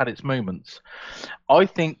 2 had its moments. I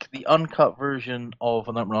think the uncut version of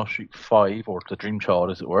A Nightmare on Elm Street 5, or The Dream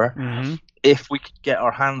Child, as it were, if we could get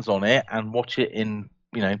our hands on it and watch it in,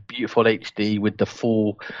 you know, beautiful HD with the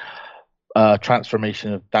full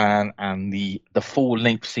transformation of Dan and the full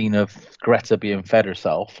length scene of Greta being fed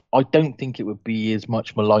herself, I don't think it would be as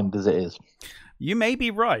much maligned as it is. You may be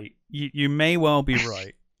right. You may well be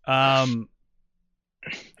right.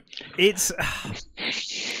 It's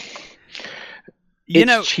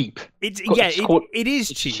cheap. It is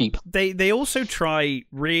cheap. They also try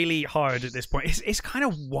really hard at this point. It's kind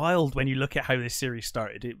of wild when you look at how this series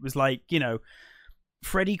started. It was like, you know,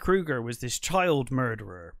 Freddy Krueger was this child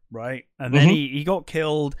murderer, right? And then he got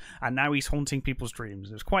killed, and now he's haunting people's dreams.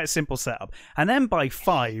 It was quite a simple setup. And then by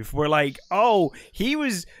 5, we're like, oh, he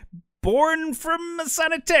was born from a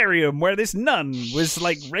sanitarium where this nun was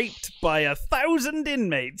like raped by 1,000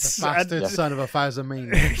 inmates. The bastard son of 1,000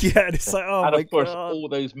 means. Yeah, and it's like, oh and my of course, God. all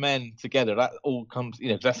those men together, that all comes, you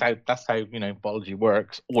know, that's how you know, biology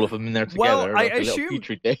works. All of them in there together. Well, like I assume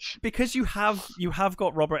petri dish. Because you have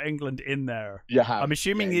got Robert Englund in there. Yeah, I'm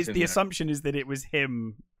assuming the assumption is that it was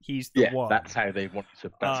him. He's the one. That's how they want to.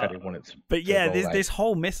 That's how they want it to. But yeah, this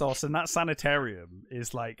whole mythos and that sanitarium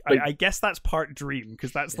is like, I guess that's part dream,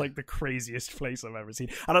 because that's like the craziest place I've ever seen.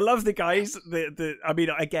 And I love the guys. I mean,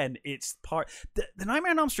 again, it's part. The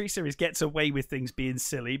Nightmare on Elm Street series gets away with things being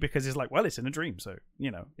silly because it's like, well, it's in a dream, so you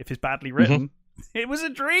know, if it's badly written, it was a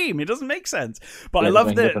dream. It doesn't make sense. But I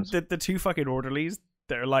love the two fucking orderlies.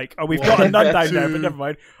 They're like, oh, we've got a nun down there, but never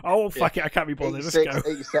mind. Oh, fuck it, I can't be bothered. Let's go.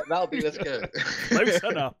 87, that'll be, let's go. Close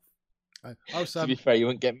enough. To be fair, you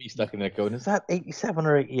wouldn't get me stuck in there going, is that 87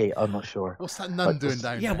 or 88? I'm not sure. What's that nun doing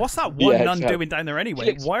down there? Yeah, what's that one nun doing down there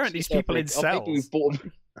anyway? Why aren't these people in cells?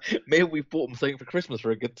 Maybe we've bought them something for Christmas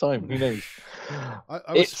for a good time. Who knows?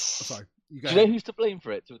 Sorry. Do you know who's to blame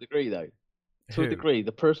for it to a degree, though? To a degree,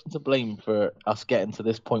 the person to blame for us getting to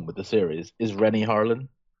this point with the series is Rennie Harlan.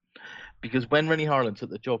 Because when Rennie Harlan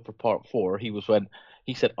took the job for part 4, he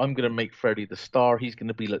said, I'm going to make Freddy the star. He's going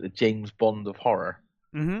to be like the James Bond of horror.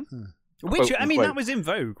 Which, I mean, that was in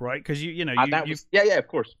vogue, right? Because, you know, of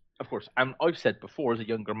course. And I've said before, as a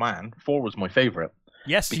younger man, 4 was my favourite.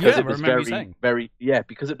 Yes, because it was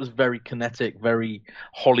because it was very kinetic, very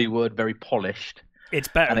Hollywood, very polished. It's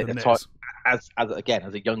better than this. As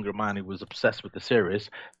a younger man who was obsessed with the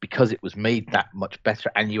series, because it was made that much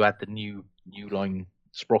better, and you had the new line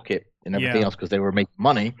sprocket and everything else because they were making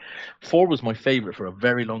money. 4 was my favorite for a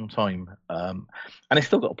very long time, and it's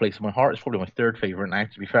still got a place in my heart. It's probably my 3rd favorite now,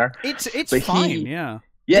 to be fair. It's fine.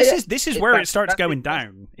 This is where it starts going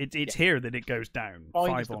down. It's here that it goes down. Fine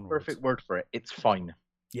 5 is the onwards. perfect word for it. It's fine.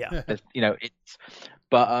 Yeah. You know,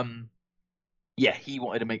 he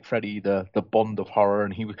wanted to make Freddy the Bond of horror,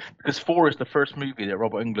 and because 4 is the first movie that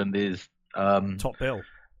Robert Englund is top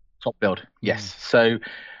billed. Yes. So.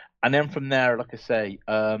 And then from there, like I say,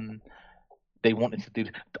 they wanted to do.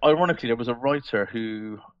 Ironically, there was a writer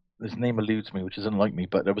who, his name eludes me, which is unlike me,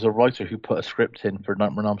 but there was a writer who put a script in for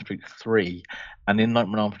Nightmare on Elm Street 3, and in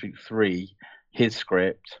Nightmare on Elm Street 3, his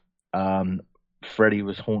script, Freddy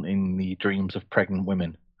was haunting the dreams of pregnant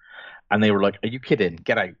women, and they were like, "Are you kidding?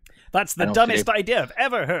 Get out!" That's the dumbest idea I've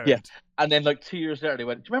ever heard. Yeah, and then like 2 years later, they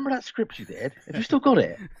went, "Do you remember that script you did? Have you still got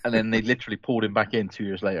it?" And then they literally pulled him back in 2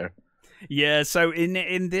 years later. Yeah, so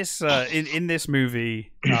in this in this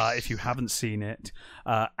movie, if you haven't seen it,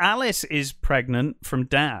 Alice is pregnant from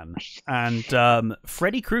Dan, and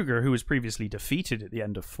Freddy Krueger, who was previously defeated at the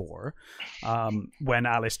end of 4, when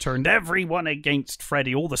Alice turned everyone against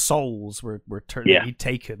Freddy, all the souls were turned. Yeah. He'd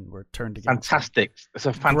taken were turned against. Fantastic! It's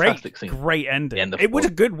a fantastic scene. Great ending. It was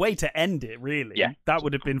a good way to end it. Really, yeah, that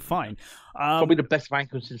would have been fine. Probably the best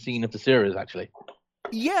vanquishing scene of the series, actually.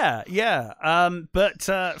 Yeah.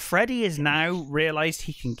 But Freddy has now realized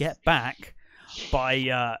he can get back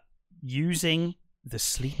by using the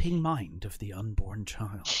sleeping mind of the unborn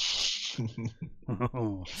child.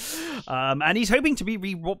 And he's hoping to be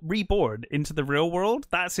reborn into the real world.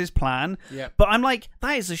 That's his plan. Yeah. But I'm like,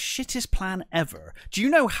 that is the shittest plan ever. Do you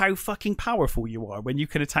know how fucking powerful you are when you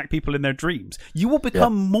can attack people in their dreams? You will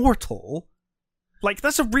become mortal. Like,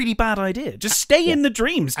 that's a really bad idea. Just stay in the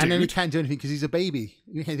dreams, dude. And then he can't do anything because he's a baby.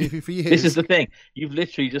 You can't do anything for years. This is the thing. You've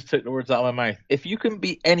literally just took the words out of my mouth. If you can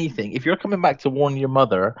be anything, if you're coming back to warn your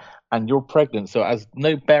mother and you're pregnant, so it has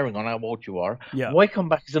no bearing on how old you are, why come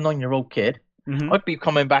back as a 9-year-old kid? Mm-hmm. I'd be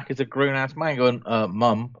coming back as a grown-ass man going,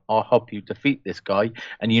 Mum, I'll help you defeat this guy.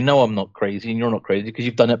 And you know I'm not crazy and you're not crazy because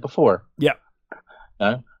you've done it before. Yeah.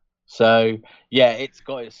 No? So yeah, it's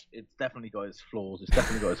definitely got its flaws. It's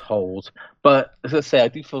definitely got its holes. But as I say, I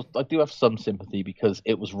do have some sympathy because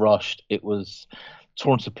it was rushed. It was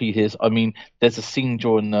torn to pieces. I mean, there's a scene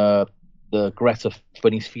during the Greta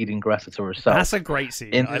when he's feeding Greta to herself. That's a great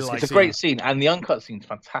scene. It's a great scene, and the uncut scene's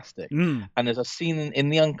fantastic. And there's a scene in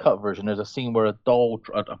the uncut version. There's a scene where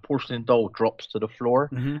a porcelain doll drops to the floor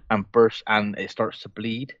and bursts, and it starts to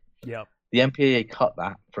bleed. Yeah. The MPAA cut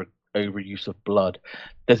that for overuse of blood.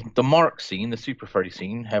 There's the Marc scene, the Super Freddy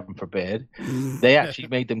scene, heaven forbid. They actually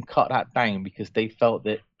made them cut that down because they felt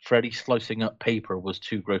that Freddy slicing up paper was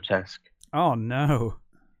too grotesque. Oh no.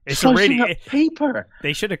 It's slicing up paper.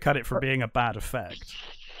 They should have cut it for being a bad effect.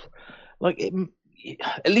 Like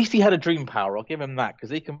at least he had a dream power. I'll give him that because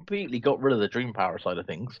they completely got rid of the dream power side of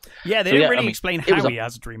things. Yeah, they didn't really explain how he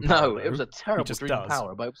has a dream power. No, it was a terrible dream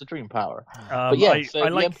power, but it was a dream power. But the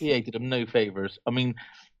MPA did him no favors. I mean,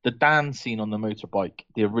 the Dan scene on the motorbike,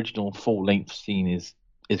 the original full-length scene is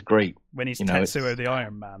great. When he's Tetsuo the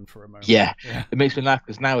Iron Man for a moment. Yeah. It makes me laugh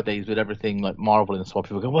because nowadays with everything like Marvel and stuff,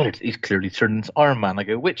 people go, well, he's clearly turned into Iron Man. I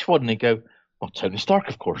go, which one? And they go, well, Tony Stark,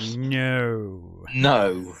 of course. No.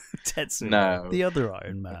 Tetsuo. No. The other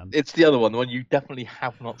Iron Man. It's the other one, the one you definitely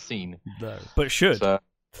have not seen. No, but should. So,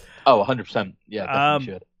 100%. Yeah, definitely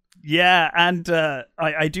should. Yeah, and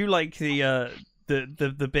I do like the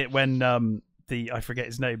bit when I forget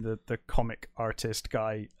his name, the comic artist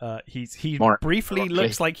guy. He Marc, briefly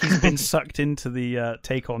looks like he's been sucked into the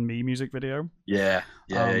 "Take on Me" music video. Yeah.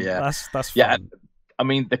 That's fun. Yeah, I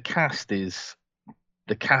mean the cast is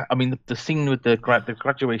the scene with the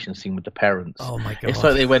graduation scene with the parents. Oh my god! It's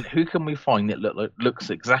like they went, who can we find that looks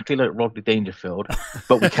exactly like Rodney Dangerfield,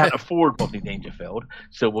 but we can't afford Rodney Dangerfield,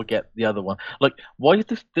 so we'll get the other one. Like, why is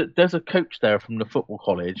there's a coach there from the football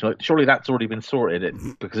college? Like, surely that's already been sorted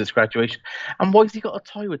because it's graduation. And why has he got a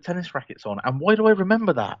tie with tennis rackets on? And why do I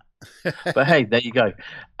remember that? But hey, there you go.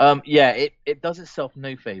 It does itself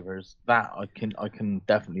no favors. That I can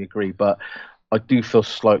definitely agree. But I do feel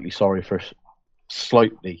slightly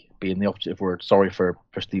being the opposite of word, sorry for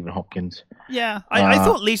Stephen Hopkins. Yeah, I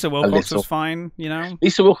thought Lisa Wilcox was fine, you know.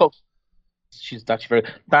 Lisa Wilcox, she's actually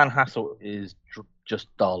very. Dan Hassel is just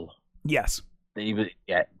dull. Yes.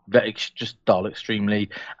 Just dull, extremely.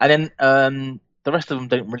 And then the rest of them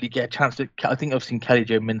don't really get a chance to. I think I've seen Kelly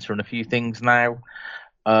Jo Minter in a few things now,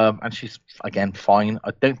 and she's again fine.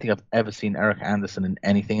 I don't think I've ever seen Erica Anderson in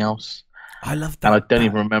anything else. I love that. And I don't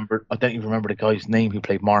even remember the guy's name who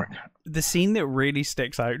played Marc. The scene that really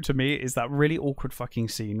sticks out to me is that really awkward fucking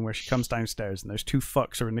scene where she comes downstairs and those two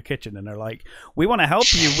fucks are in the kitchen and they're like, "We want to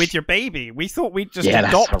help you with your baby. We thought we'd just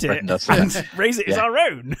adopt it and raise it as our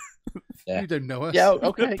own." You don't know us. Yeah,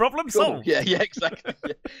 okay. Problem solved. Yeah, exactly.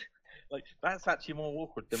 Yeah. Like, that's actually more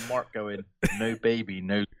awkward than Marc going, no baby,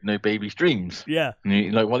 no baby's dreams. Yeah. And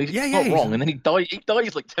you're like, well, he's not wrong. And then he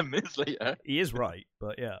dies like 10 minutes later. He is right,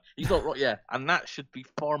 but yeah. He's not right, yeah. And that should be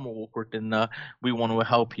far more awkward than we want to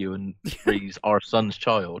help you and raise our son's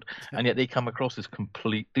child. And yet they come across as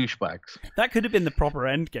complete douchebags. That could have been the proper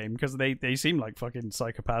end game because they seem like fucking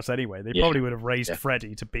psychopaths anyway. They probably would have raised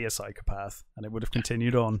Freddy to be a psychopath and it would have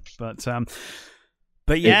continued on.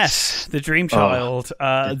 But yes, the Dream Child,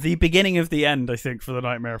 the beginning of the end, I think, for the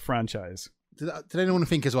Nightmare franchise. Did anyone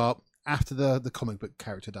think as well, after the comic book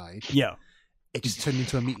character died, yeah, it just turned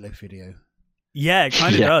into a Meatloaf video? Yeah, it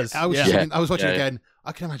kind of does. I was watching it again.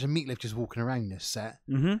 I can imagine Meatloaf just walking around this set.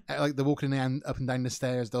 Mm-hmm. Like they're walking up and down the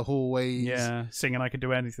stairs, the hallways. Yeah, singing I Could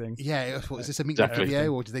Do Anything. Yeah, what, is this a Meatloaf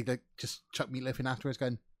video, or did they like just chuck Meatloaf in afterwards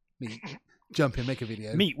going, Meat, jump in, make a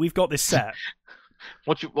video? Meat, we've got this set.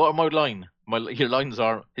 What are my line? Your lines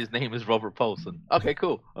are, his name is Robert Paulson. Okay,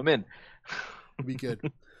 cool. I'm in. It'd be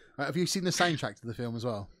good. Have you seen the soundtrack to the film as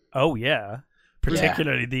well? Oh, yeah.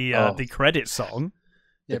 Particularly the credit song.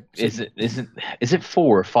 Yeah. Is it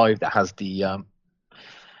 4 or 5 that has the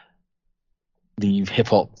hip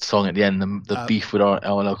hop song at the end, the beef with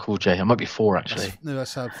LL Cool J? It might be 4 actually.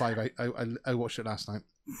 That's 5. I watched it last night.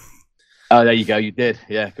 Oh, there you go. You did.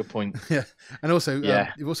 Yeah, good point. Yeah, and also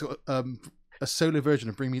you've also got a solo version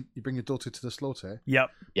of "Bring Your Daughter to the Slaughter." Yep.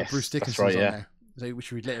 Yes, Bruce Dickinson's right, yeah. on there,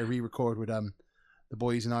 which we later re-record with the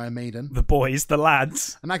boys in Iron Maiden. The boys, the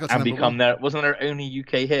lads, and that got to become their wasn't their only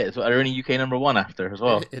UK hit? It's their only UK number 1 after as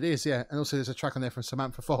well. It is, yeah. And also there's a track on there from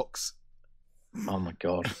Samantha Fox. Oh my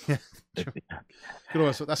god. Yeah.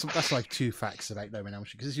 That's like 2 facts about No Man Elm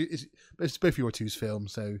Street, because it's both your two's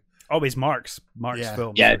films, so. Oh, it's Marc's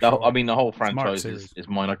film. Yeah, sure. I mean, the whole franchise is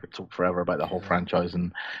mine. I could talk forever about the whole franchise,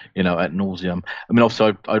 and ad nauseum. I mean,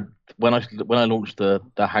 also, when I launched the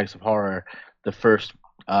House of Horror, the first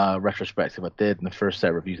retrospective I did, and the first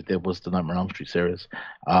set of reviews I did was the Nightmare on Elm Street series,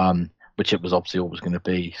 which it was obviously always going to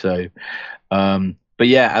be. So, but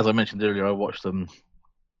yeah, as I mentioned earlier, I watch them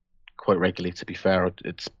quite regularly. To be fair,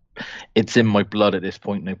 it's in my blood at this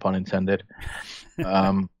point, no pun intended.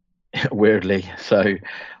 Weirdly, so.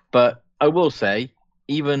 But I will say,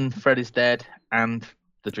 even Freddy's Dead and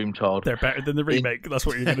The Dream Child, they're better than the remake. That's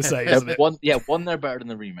what you're going to say, isn't it? One, they're better than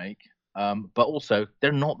the remake. But also,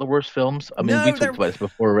 they're not the worst films. I mean, we talked about this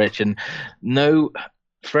before, Rich, and no,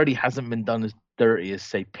 Freddy hasn't been done as dirty as,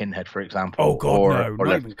 say, Pinhead, for example. Oh God,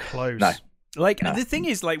 not even close. No. The thing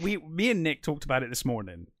is, like, me and Nick talked about it this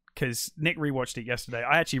morning, because Nick rewatched it yesterday.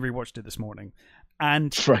 I actually rewatched it this morning,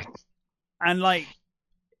 and like,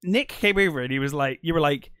 Nick came over and he was like, "You were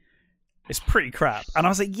like, it's pretty crap," and I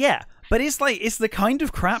was like, "Yeah, but it's the kind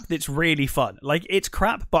of crap that's really fun. Like, it's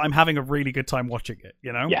crap, but I'm having a really good time watching it.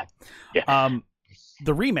 You know?" Yeah.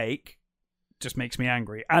 The remake just makes me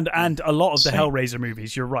angry, and a lot of the Hellraiser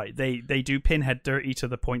movies, you're right, they do Pinhead dirty to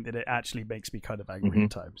the point that it actually makes me kind of angry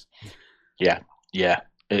at times. Yeah.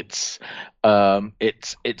 It's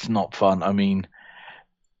not fun. I mean,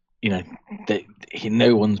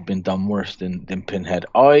 no one's been done worse than Pinhead.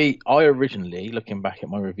 I originally, looking back at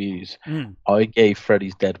my reviews, I gave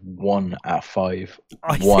Freddy's Dead 1 out of 5.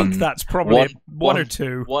 I think that's probably one or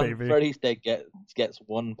 2. Baby. Freddy's Dead gets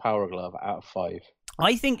 1 Power Glove out of 5.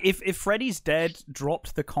 I think if Freddy's Dead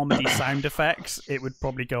dropped the comedy sound effects, it would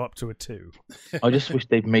probably go up to a 2. I just wish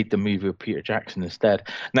they'd made the movie with Peter Jackson instead.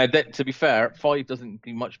 Now, to be fair, 5 doesn't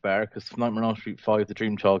do much better, because Nightmare on Elm Street 5, The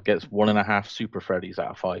Dream Child, gets 1.5 Super Freddys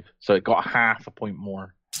out of 5. So it got half a point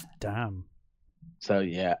more. Damn. So,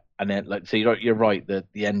 yeah. And then, so you're right, the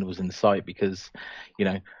end was in sight, because,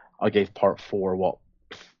 I gave part 4,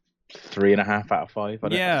 3.5 out of 5.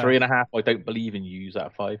 3.5. I don't believe in use out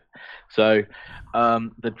of 5. So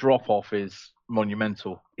the drop off is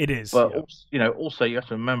monumental. It is, but also you have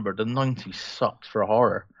to remember the 90s sucked for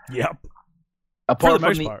horror. Yep. Apart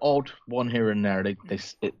from the odd one here and there,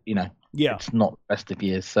 it's not best of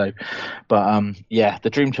years. So, but The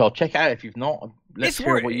Dream Child, check it out if you've not. Let's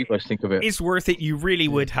hear what you guys think of it. It's worth it. You really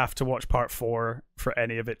would have to watch part 4 for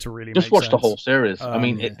any of it to really just make watch sense. The whole series. I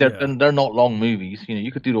mean, they're not long movies.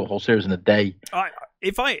 You could do the whole series in a day.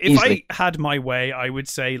 If I had my way, I would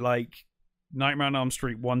say like Nightmare on Elm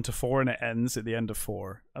Street 1 to 4, and it ends at the end of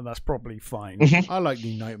 4, and that's probably fine. I like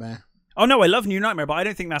New Nightmare. Oh no, I love New Nightmare, but I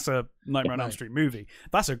don't think that's a Nightmare on Elm Street movie.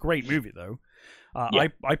 That's a great movie though.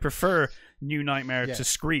 I prefer New Nightmare to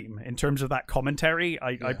Scream in terms of that commentary.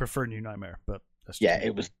 I prefer New Nightmare, but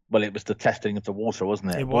it was the testing of the water,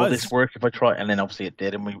 wasn't it? It Will was. This work if I try? And then obviously it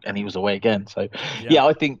did, and he was away again. So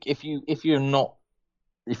I think if you're not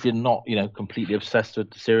completely obsessed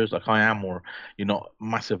with the series like I am, or you're not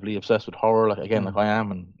massively obsessed with horror like I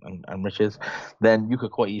am and Rich is, then you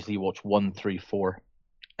could quite easily watch 1, 3, 4,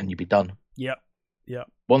 and you'd be done. Yep.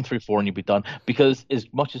 1 through 4 and you'll be done, because as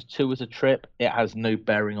much as 2 is a trip, it has no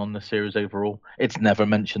bearing on the series overall. It's never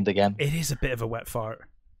mentioned again. It is a bit of a wet fart.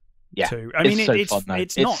 Yeah, too. I mean, it's so fun.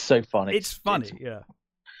 It's so fun. It's funny.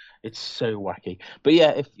 It's so wacky. But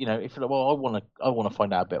yeah, if I want to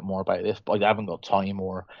find out a bit more about this, but I haven't got time,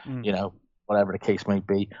 or whatever the case may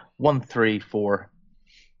be. 1, 3, 4.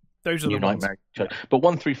 Those are the Nightmare. But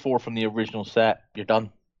 1, 3, 4 from the original set, you're done.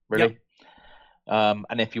 Really. Yep.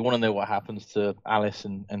 And if you want to know what happens to Alice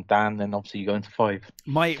and Dan, then obviously you go into 5.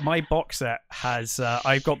 My box set has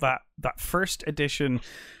I've got that first edition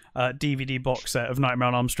DVD box set of Nightmare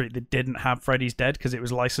on Elm Street that didn't have Freddy's Dead because it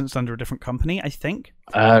was licensed under a different company, I think.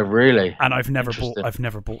 Really? And I've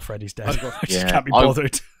never bought Freddy's Dead. I just Yeah. can't be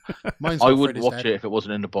bothered. I would watch it if it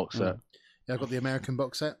wasn't in the box set. Yeah, I've got the American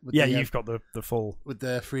box set. With You've got the full with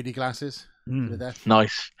the 3D glasses.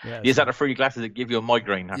 Nice. Yeah, Is that the 3D glasses that give you a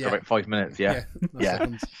migraine after about 5 minutes? Yeah. Yeah.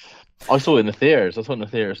 I saw it in the theaters. I saw it in the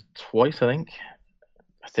theaters twice, I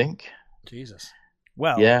think. Jesus.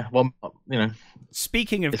 Well, yeah. Well, you know.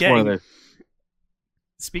 Speaking of getting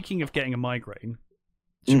a migraine,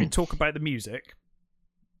 should we talk about the music?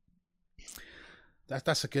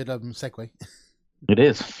 That's a good segue. It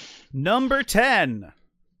is. Number 10.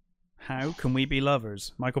 How Can We Be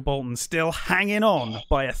Lovers? Michael Bolton still hanging on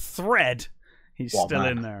by a thread. He's still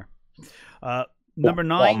in there. Number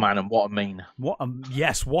 9. What a man and what a main. What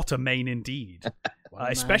a main indeed.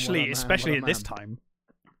 Especially at this time.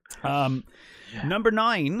 Number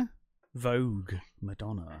 9, Vogue,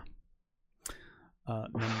 Madonna.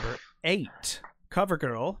 Number 8,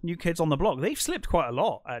 CoverGirl, New Kids on the Block. They've slipped quite a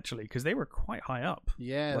lot, actually, because they were quite high up.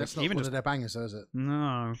 Yeah, that's not one of their bangers, though, is it?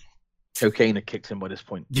 No. Cocaine had kicked in by this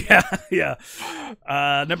point. Yeah.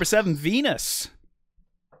 Number 7, Venus.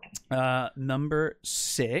 Number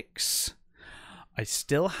 6, I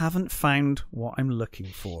Still Haven't Found What I'm Looking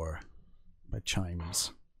For by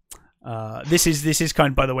Chimes. This is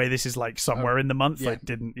kind of, by the way, this is like somewhere in the month. Yeah. I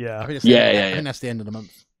didn't. Yeah. I think that's the end of the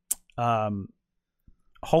month.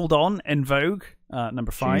 Hold On in Vogue.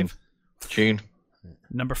 Number 5. June.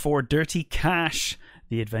 Number 4, Dirty Cash.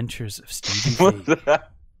 The Adventures of Stevie V.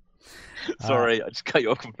 Sorry, I just cut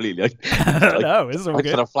you off completely. No, it's all I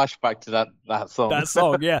good. kind of flashback to that song. That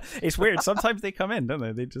song, yeah. It's weird. Sometimes they come in, don't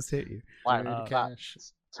they? They just hit you. Wow,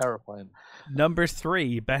 that's terrifying. Number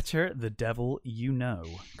 3, Better the Devil You Know,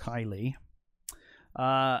 Kylie.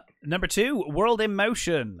 Number 2, World in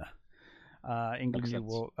Motion, England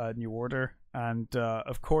New Order. And,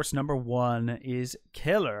 of course, number 1 is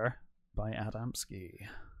Killer by Adamski.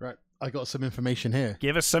 Right, I got some information here.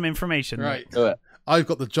 Give us some information. Right. Do it. I've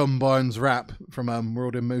got the John Barnes rap from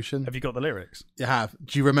World in Motion. Have you got the lyrics? You have.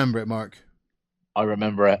 Do you remember it, Mark? I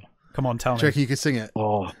remember it. Come on, tell me. Do you reckon you could sing it?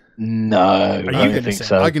 Oh, no. Are you going to sing?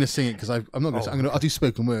 So. I'm going to sing it because I'm not going to. I'll do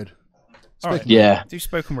spoken word. All right. Yeah. Do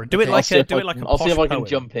spoken word. Do it like a. I'll see if I can poem.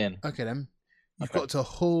 jump in. Okay then. You've got to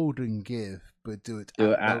hold and give, but do it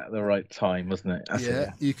at the right time, wasn't it? That's it.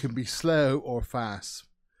 You can be slow or fast,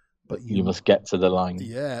 but you must get to the line.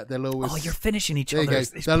 Yeah, they'll always. Oh, you're finishing each there other. You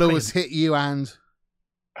go. They'll always hit you and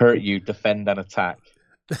hurt you, defend and attack.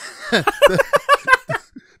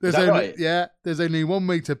 There's only right? Yeah. There's only one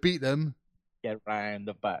way to beat them. Get round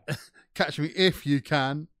the back. Catch me if you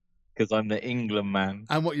can. Because I'm the England man.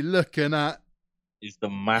 And what you're looking at is the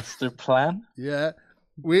master plan. Yeah,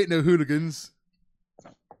 we ain't no hooligans.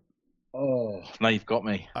 Oh, now you've got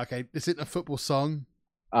me. Okay, this isn't a football song.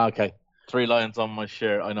 Okay. 3 lions on my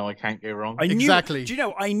shirt. I know I can't go wrong. Exactly. Do you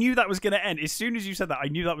know, I knew that was going to end. As soon as you said that, I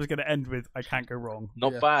knew that was going to end with I can't go wrong.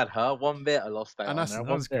 Not bad, huh? 1 bit I lost out and on there.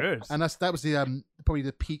 That was good. And that was the probably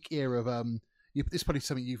the peak era of this is probably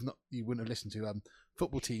something you wouldn't have listened to.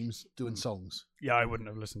 Football teams doing songs. Yeah, I wouldn't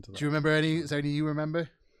have listened to that. Do you remember any? Is there any you remember?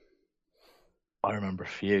 I remember a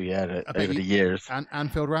few. Yeah, over the years. And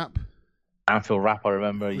Anfield rap. Anfield rap. I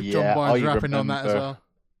remember. With yeah, John Barnes rapping on that as well.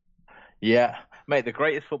 Yeah. Mate, the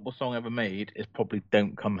greatest football song ever made is probably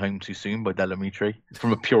Don't Come Home Too Soon by Delamitri,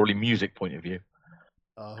 from a purely music point of view.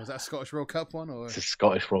 Oh, was that a Scottish World Cup one? Or? It's a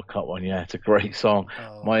Scottish World Cup one, yeah. It's a great song.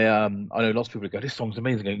 Oh. I know lots of people go, this song's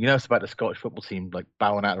amazing. You know, it's about the Scottish football team like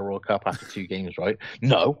bowing out of the World Cup after 2 games, right?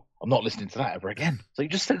 No, I'm not listening to that ever again. So you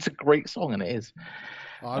just said it's a great song, and it is.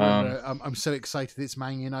 Oh, I remember, I'm so excited it's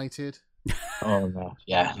Man United. Oh, no.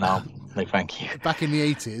 Yeah, no, thank you. Back in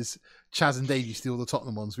the 80s, Chaz and Dave used to do all the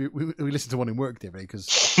Tottenham ones. We listened to one in work the other day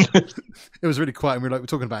because it was really quiet and we're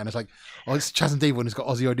talking about it and it's like, oh, this Chaz and Dave one has got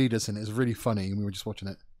Ozzy Adidas in it. It was really funny and we were just watching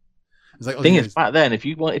it. It's like, the thing is, back then, if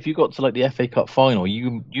you got to like the FA Cup final,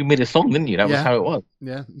 you made a song, didn't you? That was how it was.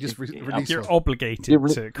 Yeah, just release. You're obligated to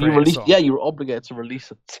create a song. Yeah, you were obligated to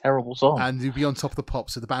release a terrible song, and you'd be on top of the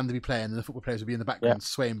pops, so the band would be playing, and the football players would be in the background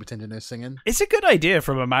swaying, pretending they're singing. It's a good idea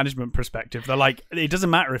from a management perspective. They're like, it doesn't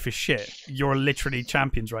matter if it's shit. You're literally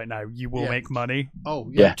champions right now. You will make money.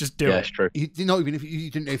 Oh yeah, just do it. It's true. You know, even if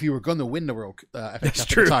you didn't know if you were going to win the World FA Cup at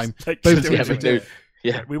true. the time, like, both teams would do it.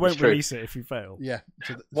 Yeah, we won't release it if you fail. Yeah.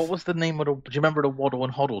 So what was the name of the? Do you remember the Waddle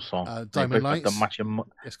and Hoddle song? Diamond Lights.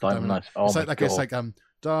 It's Diamond Lights. Oh it's my like, God. It's like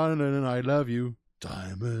Darling, I love you.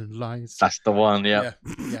 Diamond Lights. That's the one. Yeah.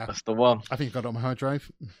 That's the one. I think I got it on my hard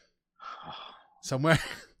drive somewhere.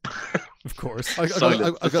 Of course. I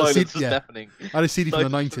got a CD. Yeah. I had a CD from the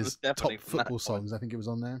 90s. Top football songs. I think it was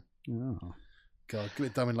on there. Oh. God, give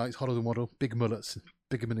it Diamond Lights, Hollow and Waddle, big mullets,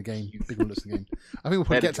 big them in the game, big mullets in the game. I think we'll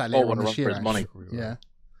probably get to that later on this year. Money. Yeah.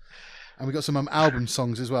 And we got some album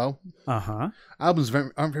songs as well. Albums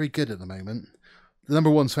aren't very good at the moment. The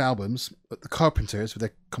number ones for albums, the Carpenters with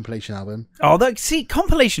their compilation album. Oh, see,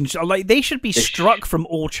 compilations like they should be struck from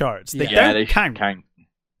all charts. They don't count.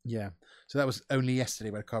 Yeah. So that was only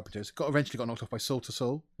yesterday by the Carpenters. Eventually got knocked off by Soul to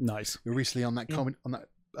Soul. Nice. We were recently on that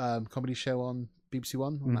comedy show on BBC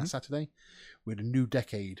One on that Saturday with a New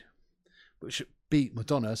Decade, which beat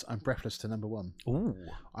Madonna's "I'm Breathless" to number one. Ooh.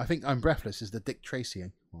 I think "I'm Breathless" is the Dick Tracy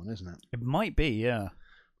one, isn't it? It might be, yeah.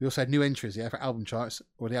 We also had new entries, for album charts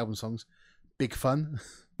or the album songs. Big Fun,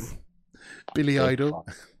 Billy Idol,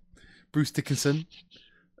 Bruce Dickinson,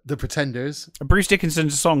 The Pretenders. Bruce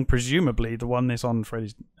Dickinson's song, presumably the one that's on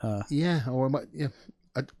Freddie's. Yeah, or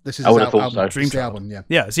this is his album. So. Dream album, yeah.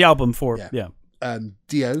 Yeah, it's the album for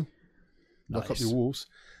Dio, Lock Up Your Walls,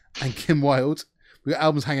 and Kim Wilde. We got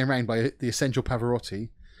albums hanging around by the Essential Pavarotti,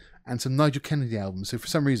 and some Nigel Kennedy albums. So for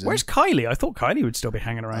some reason, where's Kylie? I thought Kylie would still be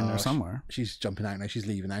hanging around there somewhere. She's jumping out now. She's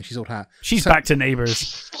leaving now. She's old hat. She's back to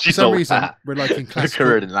Neighbours. For some reason, we're liking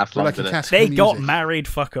classical. They got married.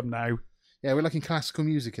 Fuck them now. Yeah, we're liking classical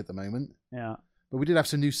music at the moment. Yeah, but we did have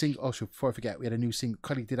some new single. Oh, before I forget, we had a new single.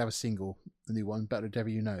 Kylie did have a single, the new one, "Better the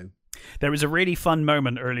Devil You Know." There was a really fun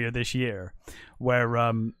moment earlier this year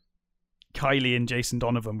where Kylie and Jason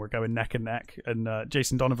Donovan were going neck and neck, and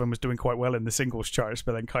Jason Donovan was doing quite well in the singles charts,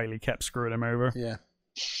 but then Kylie kept screwing him over. Yeah.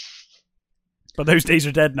 But those days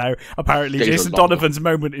are dead now. Apparently, Jason Donovan's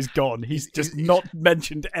moment is gone. He's just not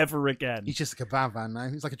mentioned ever again. He's just a kebab van now.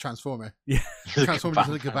 He's like a transformer. Yeah. Transformers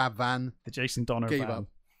into a kebab van. The Jason Donovan gave up.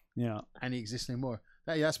 Yeah. And he exists no more.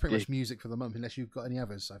 That's pretty much music for the month, unless you've got any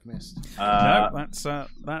others I've missed. No,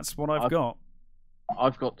 that's what I've got.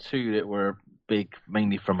 I've got two that were big,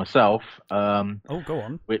 mainly for myself. Go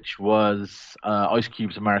on. Which was Ice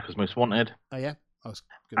Cube's "America's Most Wanted." Oh yeah,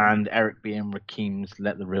 and Eric B. and Rakim's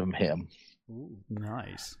 "Let the Rhythm Hit 'Em." Ooh,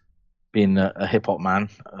 nice. Being a hip hop man,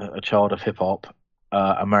 a child of hip hop,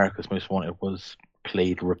 "America's Most Wanted" was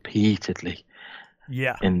played repeatedly.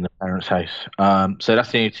 Yeah. In the parents' house. So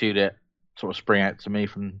that's the only two that sort of spring out to me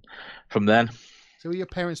from then. So were your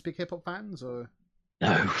parents big hip hop fans, or?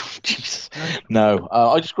 No, Jesus, no.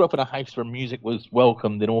 I just grew up in a house where music was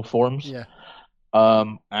welcomed in all forms. Yeah.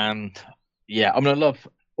 And yeah, I mean, I love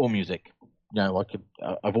all music. You know,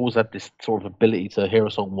 I've always had this sort of ability to hear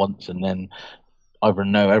a song once and then either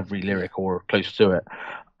know every lyric or close to it.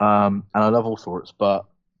 And I love all sorts, but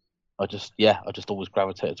I just always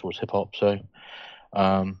gravitated towards hip hop. So,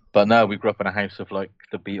 but no, we grew up in a house of like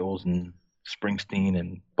the Beatles and Springsteen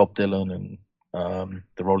and Bob Dylan and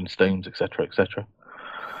the Rolling Stones, etc., etc.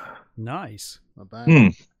 Nice. Not bad.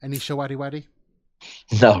 Any Shawady Waddy?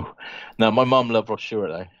 No. My mum loved Rod Stewart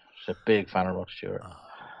though. She's a big fan of Rod Stewart.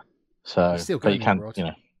 So, but you can't,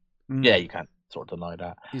 yeah, you can't sort of deny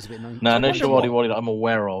that. He's a bit no Shawady Waddy that I'm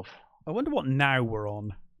aware of. I wonder what now we're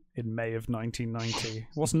on in May of 1990.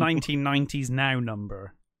 What's 1990's now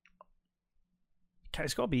number? Okay,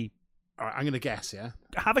 it's got to be. All right, I'm going to guess, yeah?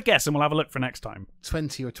 Have a guess and we'll have a look for next time.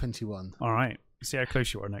 20 or 21. All right. See how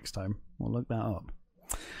close you are next time. We'll look that up.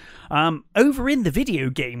 Over in the video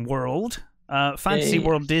game world, Fantasy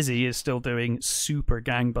World Dizzy is still doing super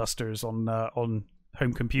gangbusters on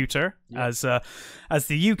home computer, as the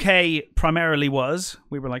UK primarily was.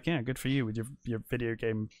 We were like, yeah, good for you with your video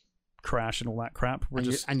game crash and all that crap. We're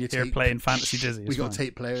just here playing Fantasy Dizzy. We got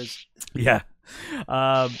tape players. Yeah.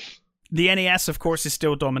 The NES, of course, is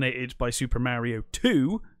still dominated by Super Mario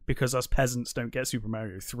 2, because us peasants don't get Super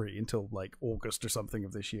Mario 3 until like August or something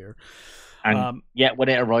of this year. And yet, when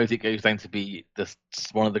it arrives, it goes down to be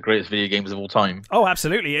one of the greatest video games of all time. Oh,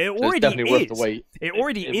 absolutely! It already is. Worth the wait. It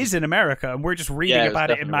already is in America, and we're just reading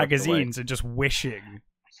about it in magazines and just wishing,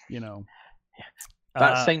 you know.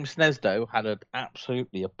 That same SNES though had an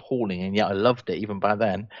absolutely appalling, and yet I loved it even back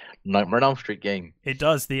then, Nightmare on Elm Street game. It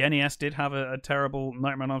does. The NES did have a terrible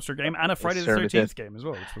Nightmare on Elm Street game and a Friday the 13th game as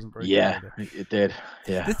well, which wasn't very good. Yeah, it did.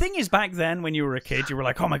 Yeah. The thing is, back then when you were a kid, you were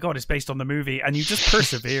like, "Oh my god, it's based on the movie," and you just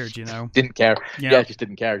persevered. You know, didn't care. Yeah, just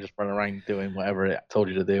didn't care. Just run around doing whatever it told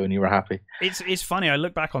you to do, and you were happy. It's funny. I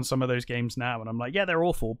look back on some of those games now, and I'm like, yeah, they're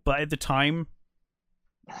awful, but at the time,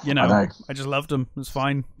 you know, I just loved them. It was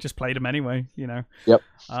fine. Just played them anyway, you know. Yep.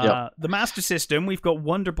 The Master System, we've got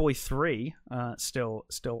Wonder Boy 3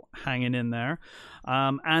 still hanging in there.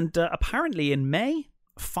 And apparently in May,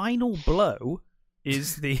 Final Blow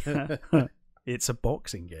is the It's a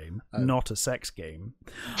boxing game, not a sex game.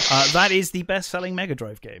 That is the best-selling Mega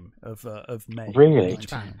Drive game of May. Really?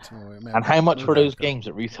 Oh, and how much were those games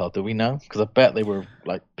at retail? Do we know? Because I bet they were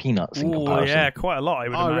like peanuts in comparison. Yeah, quite a lot.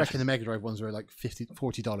 I reckon the Mega Drive ones were like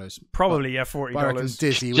 $40. Probably, yeah, $40. I reckon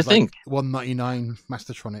Disney was like $199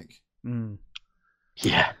 Mastertronic. Mm.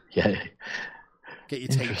 Yeah. Get your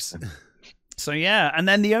tapes. So yeah, and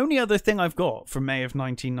then the only other thing I've got from May of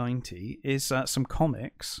 1990 is some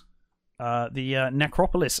comics. The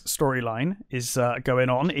Necropolis storyline is going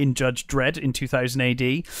on in Judge Dredd in 2000 AD.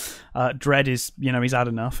 Dredd is, he's had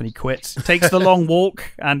enough and he quits. Takes the long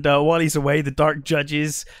walk, and while he's away, the Dark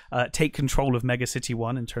Judges take control of Mega City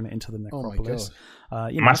 1 and turn it into the Necropolis. Oh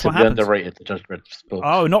my God. Massively underrated, the Judge Dredd books.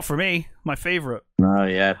 Oh, not for me. My favourite. Oh,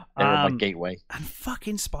 yeah. They were my gateway. And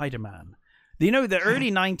fucking Spider-Man. The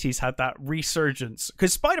early 90s had that resurgence,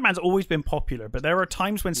 because Spider-Man's always been popular, but there are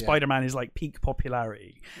times when Spider-Man is like peak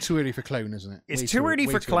popularity. Too early for clone, isn't it? It's too early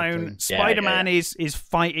for clone. Spider-Man is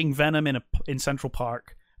fighting Venom in Central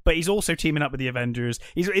Park, but he's also teaming up with the Avengers.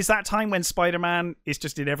 It's that time when Spider-Man is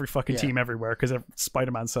just in every fucking team everywhere, because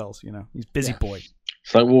Spider-Man sells, He's busy boy.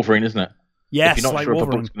 It's like Wolverine, isn't it? Yes, if you're not like sure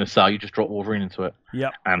Wolverine. if a book's going to sell, you just drop Wolverine into it.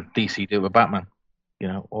 Yep. And DC do it with Batman.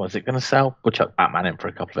 Or is it going to sell? We'll chuck Batman in for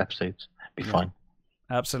a couple of episodes. Be fine.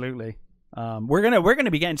 Absolutely. We're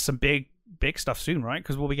gonna be getting some big stuff soon, right?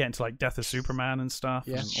 Because we'll be getting to like Death of Superman and stuff,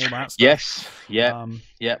 and all that stuff. Yes,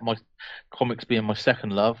 yeah, My comics being my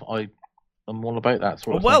second love, I'm all about that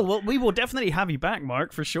sort of thing. Well, we will definitely have you back,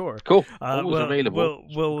 Mark, for sure. Cool. Always available.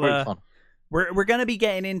 Great fun. We're going to be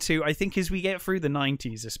getting into, I think, as we get through the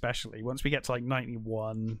 90s, especially once we get to like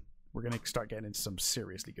 91. We're going to start getting into some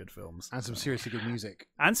seriously good films. And some seriously good music.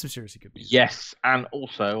 Yes, and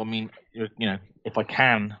also, I mean, if I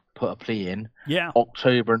can put a plea in, yeah,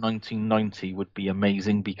 October 1990 would be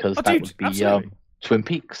amazing, because would be Twin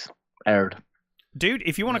Peaks aired. Dude,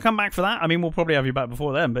 if you want to come back for that, I mean, we'll probably have you back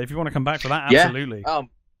before then, but if you want to come back for that, absolutely. Yeah,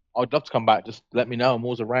 I'd love to come back. Just let me know. I'm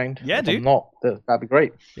always around. Yeah, dude. I'm not, that'd be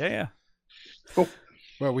great. Yeah. Cool.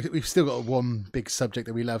 Well, we've still got one big subject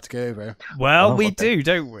that we love to go over. Well, we do,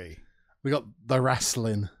 don't we? We got the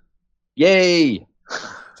wrestling. Yay!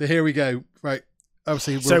 So here we go. Right.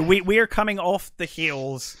 Obviously, so we are coming off the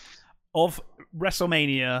heels of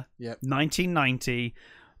WrestleMania 1990.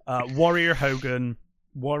 Warrior Hogan.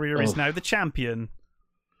 Warrior is now the champion.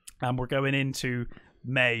 And we're going into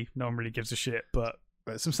May. No one really gives a shit, but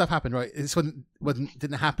some stuff happened, right? This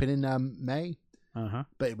didn't happen in May.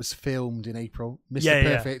 But it was filmed in April. Mr.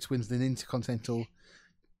 Perfect wins the Intercontinental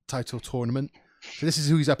title tournament. So this is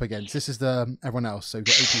who he's up against. This is everyone else. So we've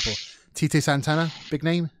got 8 people. Tito Santana, big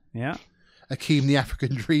name. Yeah. Akeem the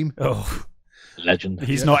African Dream. Oh, legend.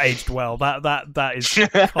 He's not aged well. That is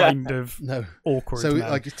kind of awkward. So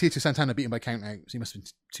like Tito Santana beat him by count out. So he must have been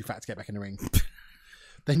too fat to get back in the ring.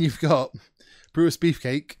 Then you've got Bruce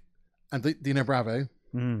Beefcake and Dino Bravo.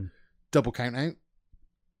 Double count out.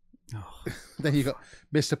 Oh. Then you got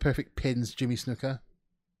Mr. Perfect pins Jimmy Snuka.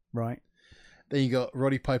 Right. Then you got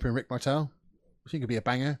Roddy Piper and Rick Martel, which I think could be a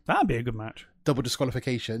banger. That'd be a good match. Double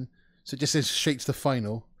disqualification. So it just says straight to the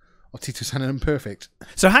final of Tito Santana and Perfect.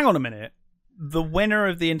 So hang on a minute. The winner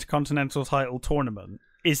of the Intercontinental title tournament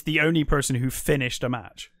is the only person who finished a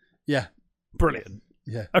match. Yeah. Brilliant.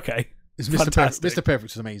 Yeah. Okay. It's Mr.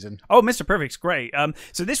 Perfect is amazing. Oh, Mr. Perfect's great.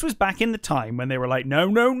 So this was back in the time when they were like,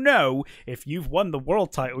 no. If you've won the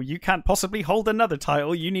world title, you can't possibly hold another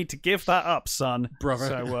title. You need to give that up, son. Brother.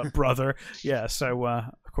 So, brother. Yeah, so,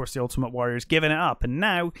 of course, the Ultimate Warrior's giving it up. And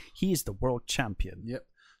now he's the world champion. Yep.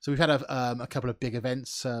 So we've had a couple of big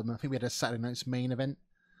events. I think we had a Saturday night's main event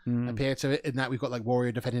appear to it. In that we've got like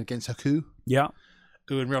Warrior defending against Haku. Yeah.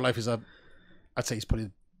 Who in real life is I'd say he's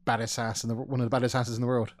probably baddest ass one of the baddest asses in the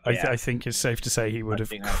world. I think it's safe to say he would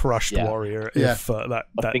have crushed Warrior if that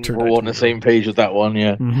I think turned we're out on the same page with that one.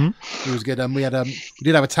 Yeah, It was good. We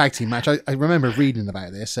did have a tag team match. I remember reading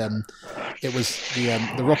about this. It was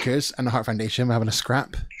the Rockers and the Heart Foundation were having a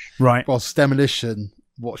scrap, right? Whilst Demolition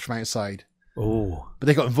watched from outside. Oh, but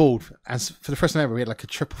they got involved, and for the first time ever, we had like a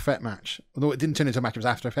triple threat match. Although it didn't turn into a match, it was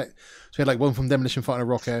after effect. So we had like one from Demolition fighting a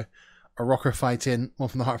Rocker fighting, one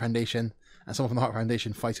from the Heart Foundation, and someone from the Heart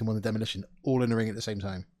Foundation fighting one of the Demolition, all in the ring at the same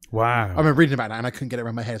time. Wow! I remember reading about that, and I couldn't get it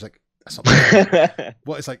around my head. It's like, that's not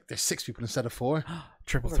what it's like. There's 6 people instead of 4.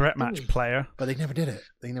 Triple threat match player, but they never did it.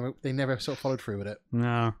 They never sort of followed through with it.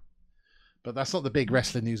 No, but that's not the big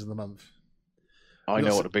wrestling news of the month. I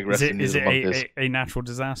know what the big wrestling news of the month is. Is it a natural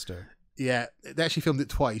disaster? Yeah, they actually filmed it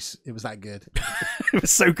twice. It was that good. It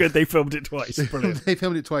was so good they filmed it twice. Brilliant. They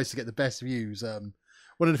filmed it twice to get the best views.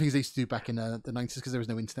 One of the things they used to do back in the 90s, because there was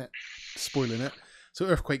no internet, spoiling it, So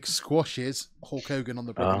Earthquake squashes Hulk Hogan on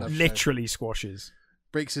the Broken Love show. Literally squashes.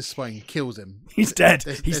 Breaks his spine, kills him. He's dead.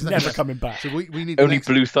 There's He's never coming back. So we need Only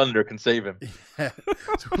Blue Thunder can save him. Yeah.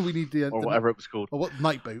 So we need or whatever it was called. Or what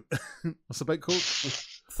night boat? What's the boat called?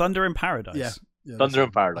 Thunder in Paradise. Yeah, Thunder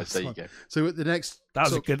in Paradise. There you go. So the next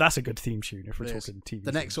that's a good theme tune if we're talking TV.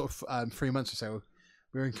 The next sort of 3 months or so,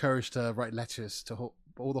 we're encouraged to write letters to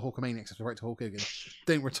all the Hulkamaniacs have to write to Hulk Hogan.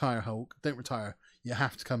 Don't retire, Hulk. Don't retire. You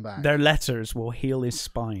have to come back. Their letters will heal his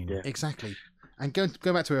spine. Yeah. Exactly. And go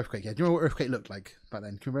back to Earthquake. Yeah. Do you remember what Earthquake looked like back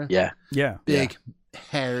then? Can you remember? Yeah. Yeah. Big,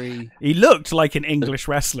 hairy. He looked like an English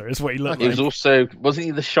wrestler. Is what he looked like. He was also wasn't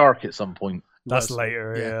he the Shark at some point? That's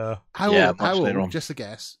later. Yeah. How old? Just a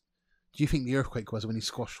guess. Do you think the Earthquake was when he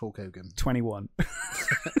squashed Hulk Hogan? 21.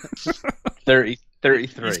 33.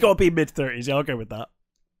 He's got to be mid-30s. Yeah, I'll go with that.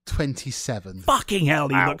 27. Fucking hell,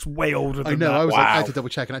 he looks way older than I know, that. I was like, I had to double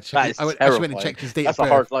check and I actually went and checked his date of birth. That's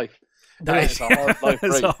a hard life. That is a hard life.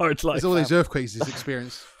 It's a hard life. There's all those earthquakes he's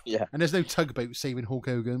experienced. Yeah. And there's no tugboat saving Hulk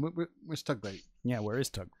Hogan. Where's Tugboat? Yeah, where is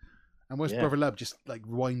Tug? And where's Brother Love just like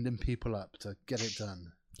winding people up to get it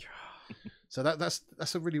done? So that's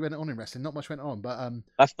what really went on in wrestling. Not much went on, but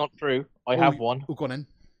that's not true. I have one. Oh, go on in.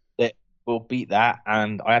 That will beat that,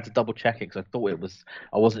 and I had to double check it because I thought it was.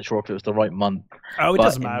 I wasn't sure if it was the right month. Oh, it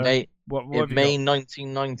doesn't matter. In May got?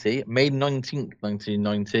 1990, May 19th,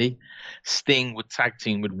 1990, Sting would tag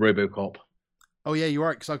team with RoboCop. Oh yeah, you're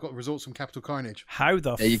right because I've got results from Capital Carnage. How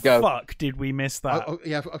the fuck did we miss that?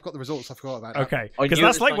 Yeah, I've got the results. I forgot about that. Okay, because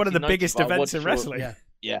that's like one of the biggest events in wrestling.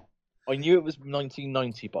 Yeah. I knew it was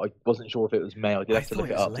 1990, but I wasn't sure if it was May. I did have to look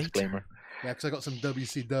it up. Disclaimer. Yeah, because I got some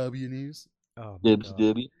WCW news. Oh,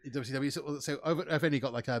 WCW. So I've only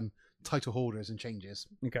got like title holders and changes.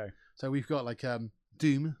 Okay. So we've got like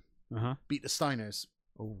Doom beat the Steiners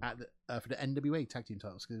for the NWA tag team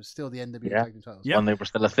titles because it was still the NWA tag team titles. Yeah, when they were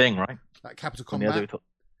still a thing, right? Like Capital Combat.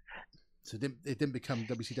 So it didn't become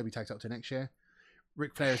WCW tag title till next year.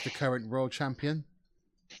 Ric Flair is the current world champion.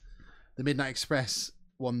 The Midnight Express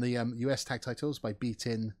won the US tag titles by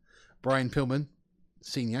beating Brian Pillman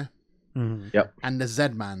Sr. Mm-hmm. Yep. And the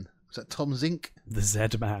Z-Man. Was that Tom Zink? The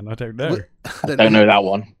Z-Man? I don't know. I don't know that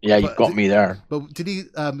one. Yeah, you got me there. But did he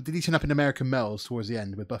turn up in American Mel's towards the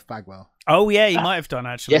end with Buff Bagwell? Oh, yeah, he might have done,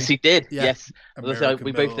 actually. Yes, he did. Yeah. Yes.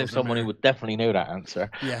 We both know someone who would definitely know that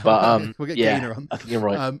answer. Yeah. But we'll get Gaynor on. I think you're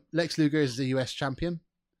right. Lex Luger is the US champion.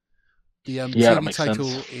 The that TV makes title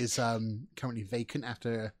sense. is currently vacant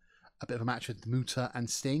after a bit of a match with Muta and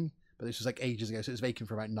Sting. But this was like ages ago, so it was vacant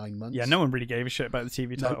for about 9 months. Yeah, no one really gave a shit about the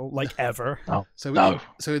TV title, like ever. No. So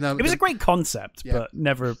it was a great concept, but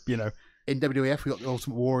never, In WWF, we got the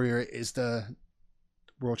Ultimate Warrior is the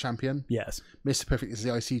world champion. Yes. Mr. Perfect is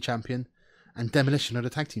the IC champion, and Demolition are the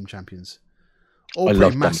tag team champions. All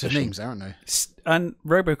pretty massive names, aren't they? And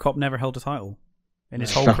RoboCop never held a title in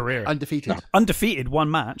his whole career. Undefeated. Undefeated, one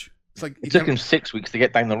match. It's like it took him 6 weeks to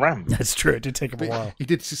get down the ramp. That's true. It did take him a while. He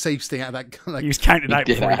did save Sting out of that. Like, he was counted out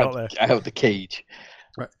before he got there. Out of the cage.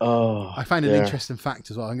 Right. Oh, I find an interesting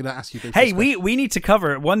fact as well. I'm going to ask you. Hey, we need to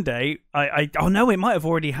cover it one day. Oh no, it might have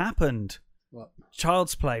already happened. What?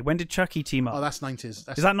 Child's Play. When did Chucky team up? Oh, that's 90s. Is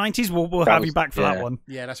that 90s? We'll have you back for that one.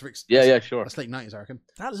 Yeah, that's Rick's. Yeah, sure. That's late 90s, I reckon.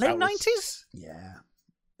 That late 90s? Yeah.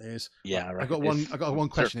 There's. Yeah, I got one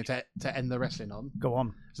question to end the wrestling on. Go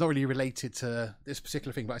on. It's not really related to this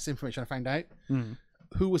particular thing, but it's information I found out. Mm.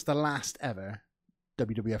 Who was the last ever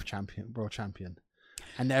WWF world champion,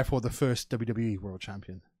 and therefore the first WWE world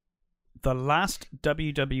champion? The last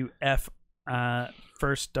WWF,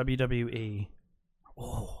 first WWE.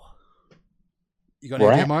 Oh, you got an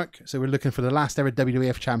idea, Mark? So we're looking for the last ever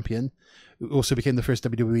WWF champion, who also became the first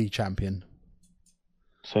WWE champion.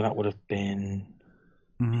 So that would have been.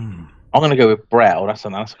 I'm going to go with Brett. Oh, that's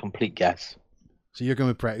a complete guess. So you're going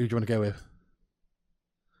with Brett. Who do you want to go with?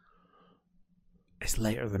 It's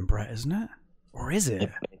later than Brett, isn't it? Or is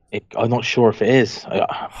it? I'm not sure if it is.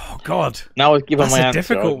 Oh God! Now I've given my answer.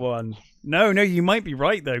 That's a difficult one. No, you might be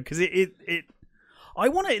right though, because it. I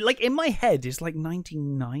want to like in my head it's like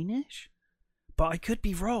 99-ish, but I could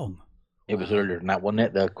be wrong. It was earlier than that, wasn't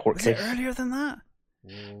it? The court case. Was it earlier than that?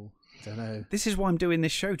 Oh, don't know. This is why I'm doing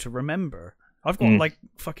this show, to remember. I've got like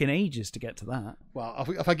fucking ages to get to that. Well,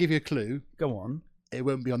 if I give you a clue, go on. It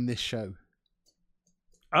won't be on this show.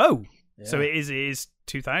 Oh, yeah. So it is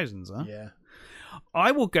 2000s, huh? Yeah.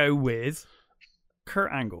 I will go with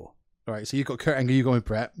Kurt Angle. All right, so you've got Kurt Angle, you're going with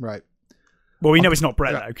Brett, right? Well, we know it's not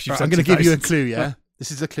Brett though, because I'm going to give you a clue. Yeah,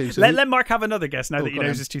 this is a clue. So let Mark have another guess now that he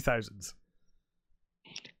knows it's 2000s.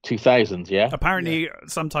 2000s, yeah. Apparently,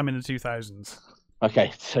 sometime in the 2000s.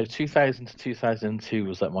 Okay, so 2000 to 2002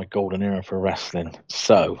 was like my golden era for wrestling.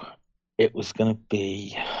 So it was going to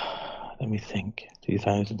be Let me think.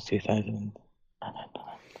 2000.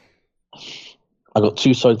 I got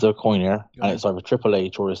two sides of a coin here, and it's either Triple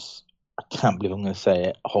H or it's, I can't believe I'm going to say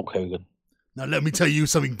it, Hulk Hogan. Now let me tell you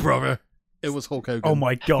something, brother. It was Hulk Hogan. Oh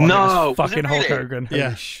my god! No, it was fucking was it really? Hulk Hogan. Yeah.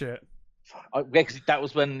 Holy shit. Because that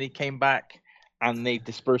was when he came back, and they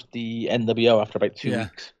dispersed the NWO after about 2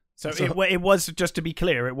 weeks. So it was, just to be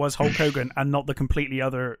clear, it was Hulk Hogan and not the completely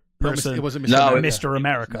other person. It wasn't Mr.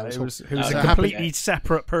 America. No, it was so a completely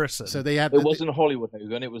separate person. So they had. It wasn't Hollywood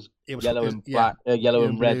Hogan. It was yellow and black, yellow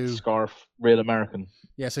and red blue scarf, real American.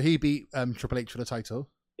 Yeah, so he beat Triple H for the title.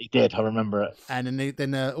 He did. I remember it. And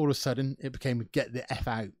then all of a sudden it became Get the F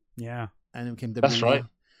Out. Yeah. And it became WWE. That's right.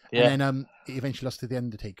 Yeah. And then he eventually lost to the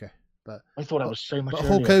Undertaker. But I thought that was so much. But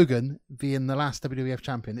Hulk Hogan being the last WWF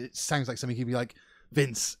champion, it sounds like something he'd be like,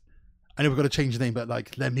 Vince, I know we've got to change the name, but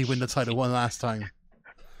like, let me win the title one last time.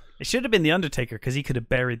 It should have been the Undertaker because he could have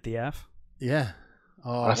buried the F. Yeah.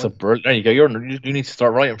 Oh, that's a brilliant. There you go. You need to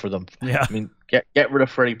start writing for them. Yeah. I mean, get rid of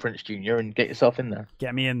Freddie Prinze Jr. and get yourself in there.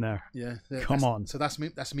 Get me in there. Yeah. Come on. So that's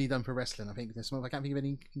me done for wrestling. I think I can't think of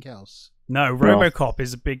anything else. No, RoboCop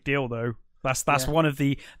is a big deal though. That's one of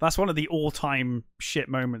the all-time shit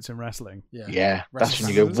moments in wrestling. Yeah. That's when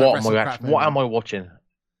you go, what am I watching?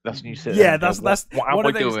 That's when you sit. Yeah, there that's what am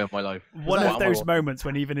I doing in my life? One of those moments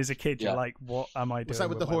when even as a kid you're like, what am I doing? Was that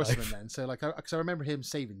with the Horseman life? then? So like, because I remember him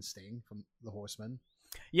saving Sting from the Horseman.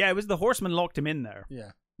 Yeah, it was the Horseman locked him in there.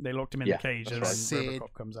 Yeah, they locked him in the cage, and then Sid,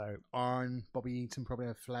 RoboCop comes out. Arn, Bobby Eaton probably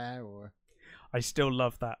had Flair, or I still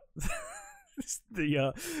love that.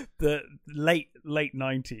 the late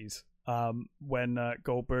 90s. When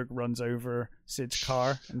Goldberg runs over Sid's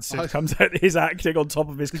car and Sid comes out his acting on top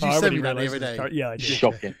of his car when he realizes his car. Yeah, I did.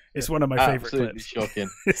 Shocking. It's one of my favorite clips. Shocking.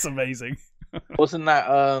 It's amazing. Wasn't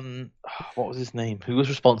that what was his name? Who was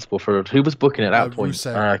responsible for it? Who was booking at that point?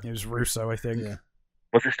 Russo. It was Russo, I think. Yeah.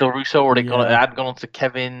 Was it still Russo, or it had gone on to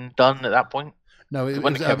Kevin Dunn at that point? No, it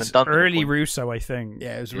was Kevin Dunn early Russo, I think.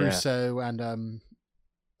 Yeah, it was Russo and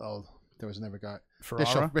there was another guy.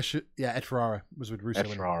 Ferrara? Ed Ferrara was with Russo. Ed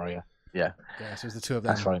Ferrara, yeah. Yeah, so it was the two of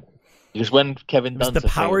them. That's right. Just when Kevin Dunn took over,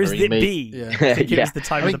 the powers that be. Yeah. I think it was the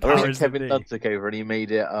time of the powers that be. Kevin Dunn took over and he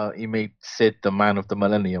made it. He made Sid the man of the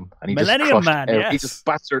millennium, and he Millennium just Man. Yes. He just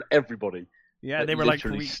battered everybody. Yeah, they were like,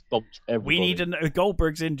 stomped everybody. We need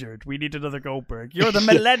Goldberg's injured. We need another Goldberg. You're the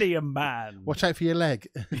Millennium Man. Watch out for your leg.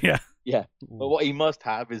 Yeah. Yeah. But what he must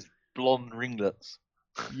have is blonde ringlets.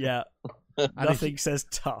 Yeah. Nothing says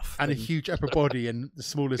tough. And a huge upper body and the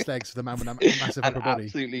smallest legs for the man with a massive upper body.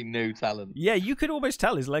 Absolutely no talent. Yeah, you could almost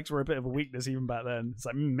tell his legs were a bit of a weakness even back then. It's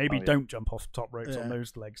like, maybe don't jump off top ropes on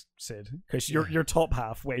those legs, Sid. Because your top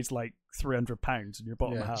half weighs like 300 pounds and your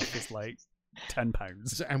bottom half is like 10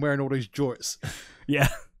 pounds. And wearing all those jorts. Yeah.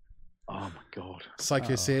 Oh my god.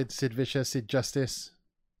 Psycho Sid, Sid Vicious, Sid Justice.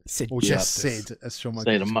 Or just Sid, as Shawn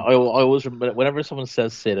Michaels. I always remember, whenever someone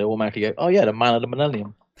says Sid, I automatically go, oh yeah, the man of the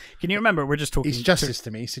millennium. Can you remember, we're just talking... He's Justice to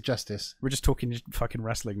me, Sid Justice. We're just talking fucking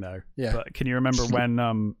wrestling now. Yeah. But can you remember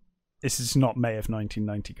when... this is not May of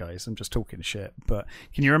 1990, guys. I'm just talking shit. But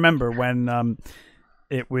can you remember when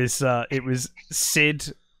it was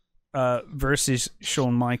Sid versus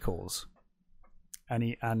Shawn Michaels,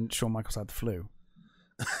 and Shawn Michaels had the flu?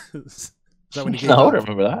 Is that when he I don't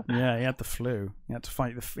remember that. Yeah, he had the flu. He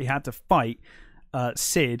had to fight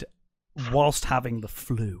Sid whilst having the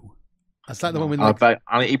flu. Is that the one when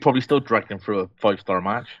and he probably still dragged him through a 5-star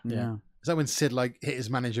match. Yeah. Is that when Sid hit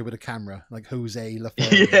his manager with a camera, like Jose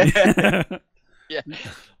Lothario? Yeah.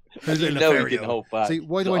 Jose he didn't hold back. See,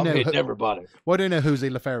 why do I know? Never bought it. Why do I know Jose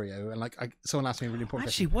Lothario? And someone asked me a really important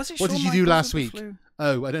question. Was it? What did you do last week?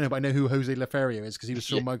 Oh, I don't know, but I know who Jose Lothario is because he was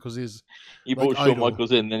Shawn Michaels' He brought Shawn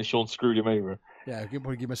Michaels in, and then Shawn screwed him over. Yeah,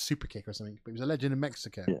 probably give him a super kick or something. But he was a legend in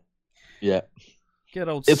Mexico. Yeah. Good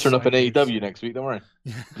old. He'll turn up in AEW next week. Don't worry.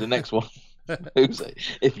 The next one. Jose,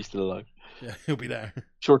 if he's still alive. Yeah, he'll be there.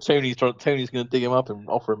 Sure, Tony's going to dig him up and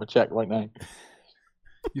offer him a check right now.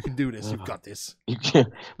 You can do this. You've got this.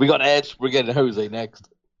 We got Edge. We're getting Jose next.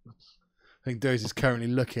 I think Durs is currently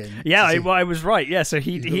looking. Yeah, I was right. Yeah, so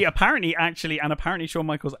he apparently Shawn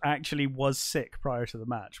Michaels actually was sick prior to the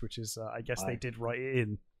match, which is I guess they did write it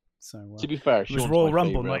in. So to be fair, it was Royal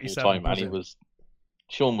Rumble '97, and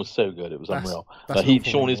Shawn was so good. It was unreal.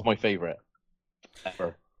 Shawn is my favorite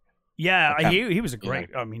ever. Yeah, he was a great.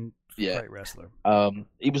 I mean, great wrestler.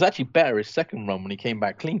 He was actually better his second run when he came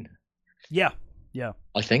back clean. Yeah.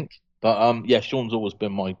 I think, but Shawn's always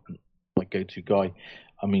been my go-to guy.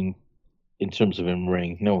 I mean, in terms of in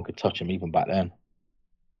ring, no one could touch him even back then.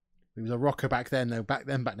 He was a rocker back then, though. Back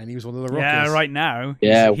then, he was one of the rockers. Yeah, right now.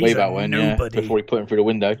 He's way back when. Nobody. Before he put him through the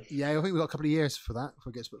window. Yeah, I think we got a couple of years for that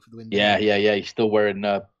before he gets put through the window. Yeah. He's still wearing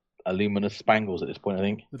luminous spangles at this point, I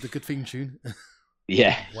think. With the good theme tune.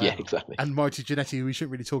 Yeah, Wow. yeah, exactly. And Marty Jannetty, who we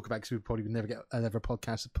shouldn't really talk about because we probably would never get another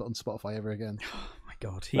podcast put on Spotify ever again. Oh my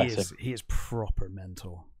God, Bless he is proper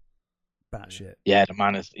mental. Batshit. Yeah, the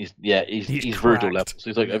man is he's Virgil level. So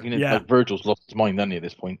he's like, I mean, like Virgil's lost his mind, hasn't he, at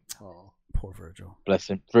this point? Oh, poor Virgil. Bless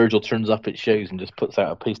him. Virgil turns up at shows and just puts out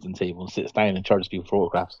a pasting table and sits down and charges people for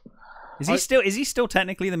autographs. Is he still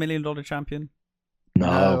technically the $1 million champion?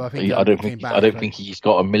 No, I don't think he's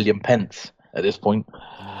got £1 million at this point.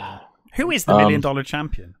 Who is the $1 million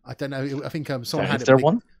champion? I don't know. I think someone had it. Is there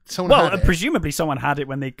one? Presumably someone had it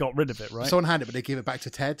when they got rid of it, right? Someone had it, but they gave it back to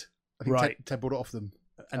Ted. I think Ted brought it off them.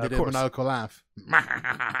 And they did a maniacal laugh.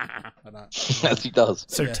 As he does.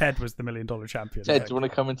 So Ted was the $1 million champion. Ted, do you want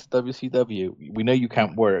to come into WCW? We know you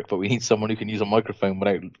can't work, but we need someone who can use a microphone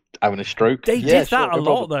without having a stroke. They did that a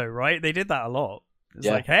lot, though, right? They did that a lot. It's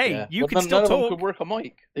like, hey, you can still talk. None of them could work a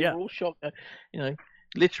mic. They were all shocked.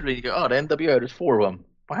 Literally, you go, the NWO, there's 4 of them.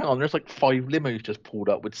 Well, hang on, there's like 5 limos just pulled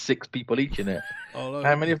up with 6 people each in it.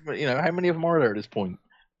 How many of them are there at this point?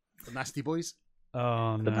 The Nasty Boys.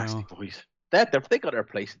 Oh no, the Nasty Boys. They got their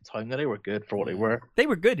place in time. They were good for what they were. They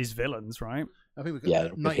were good as villains, right? I think we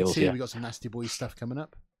got 92. We got some Nasty Boys stuff coming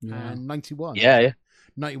up, and 91. Yeah.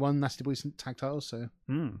 91 Nasty Boys tag titles. So,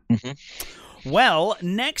 Well,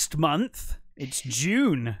 next month it's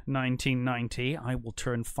June 1990. I will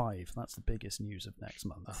turn 5. That's the biggest news of next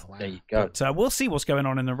month. Oh, wow. There you go. But we'll see what's going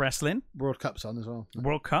on in the wrestling. World Cup's on as well.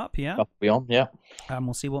 World Cup, yeah. Up beyond, yeah. And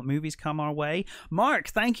we'll see what movies come our way. Mark,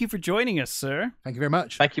 thank you for joining us, sir. Thank you very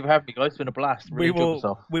much. Thank you for having me, guys. It's been a blast. Really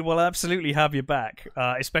we will absolutely have you back,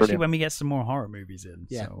 especially when we get some more horror movies in.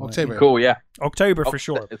 Yeah, so, October. Cool, yeah. October for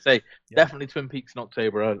sure. Definitely Twin Peaks in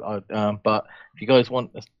October. But if you guys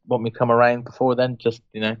want me to come around before then, just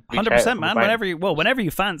 100%, man. Whenever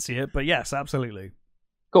you fancy it. But yes, absolutely.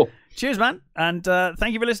 Cool. Cheers, man. And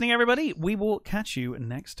thank you for listening, everybody. We will catch you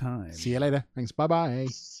next time. See you later. Thanks. Bye-bye.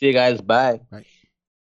 See you guys. Bye. Bye.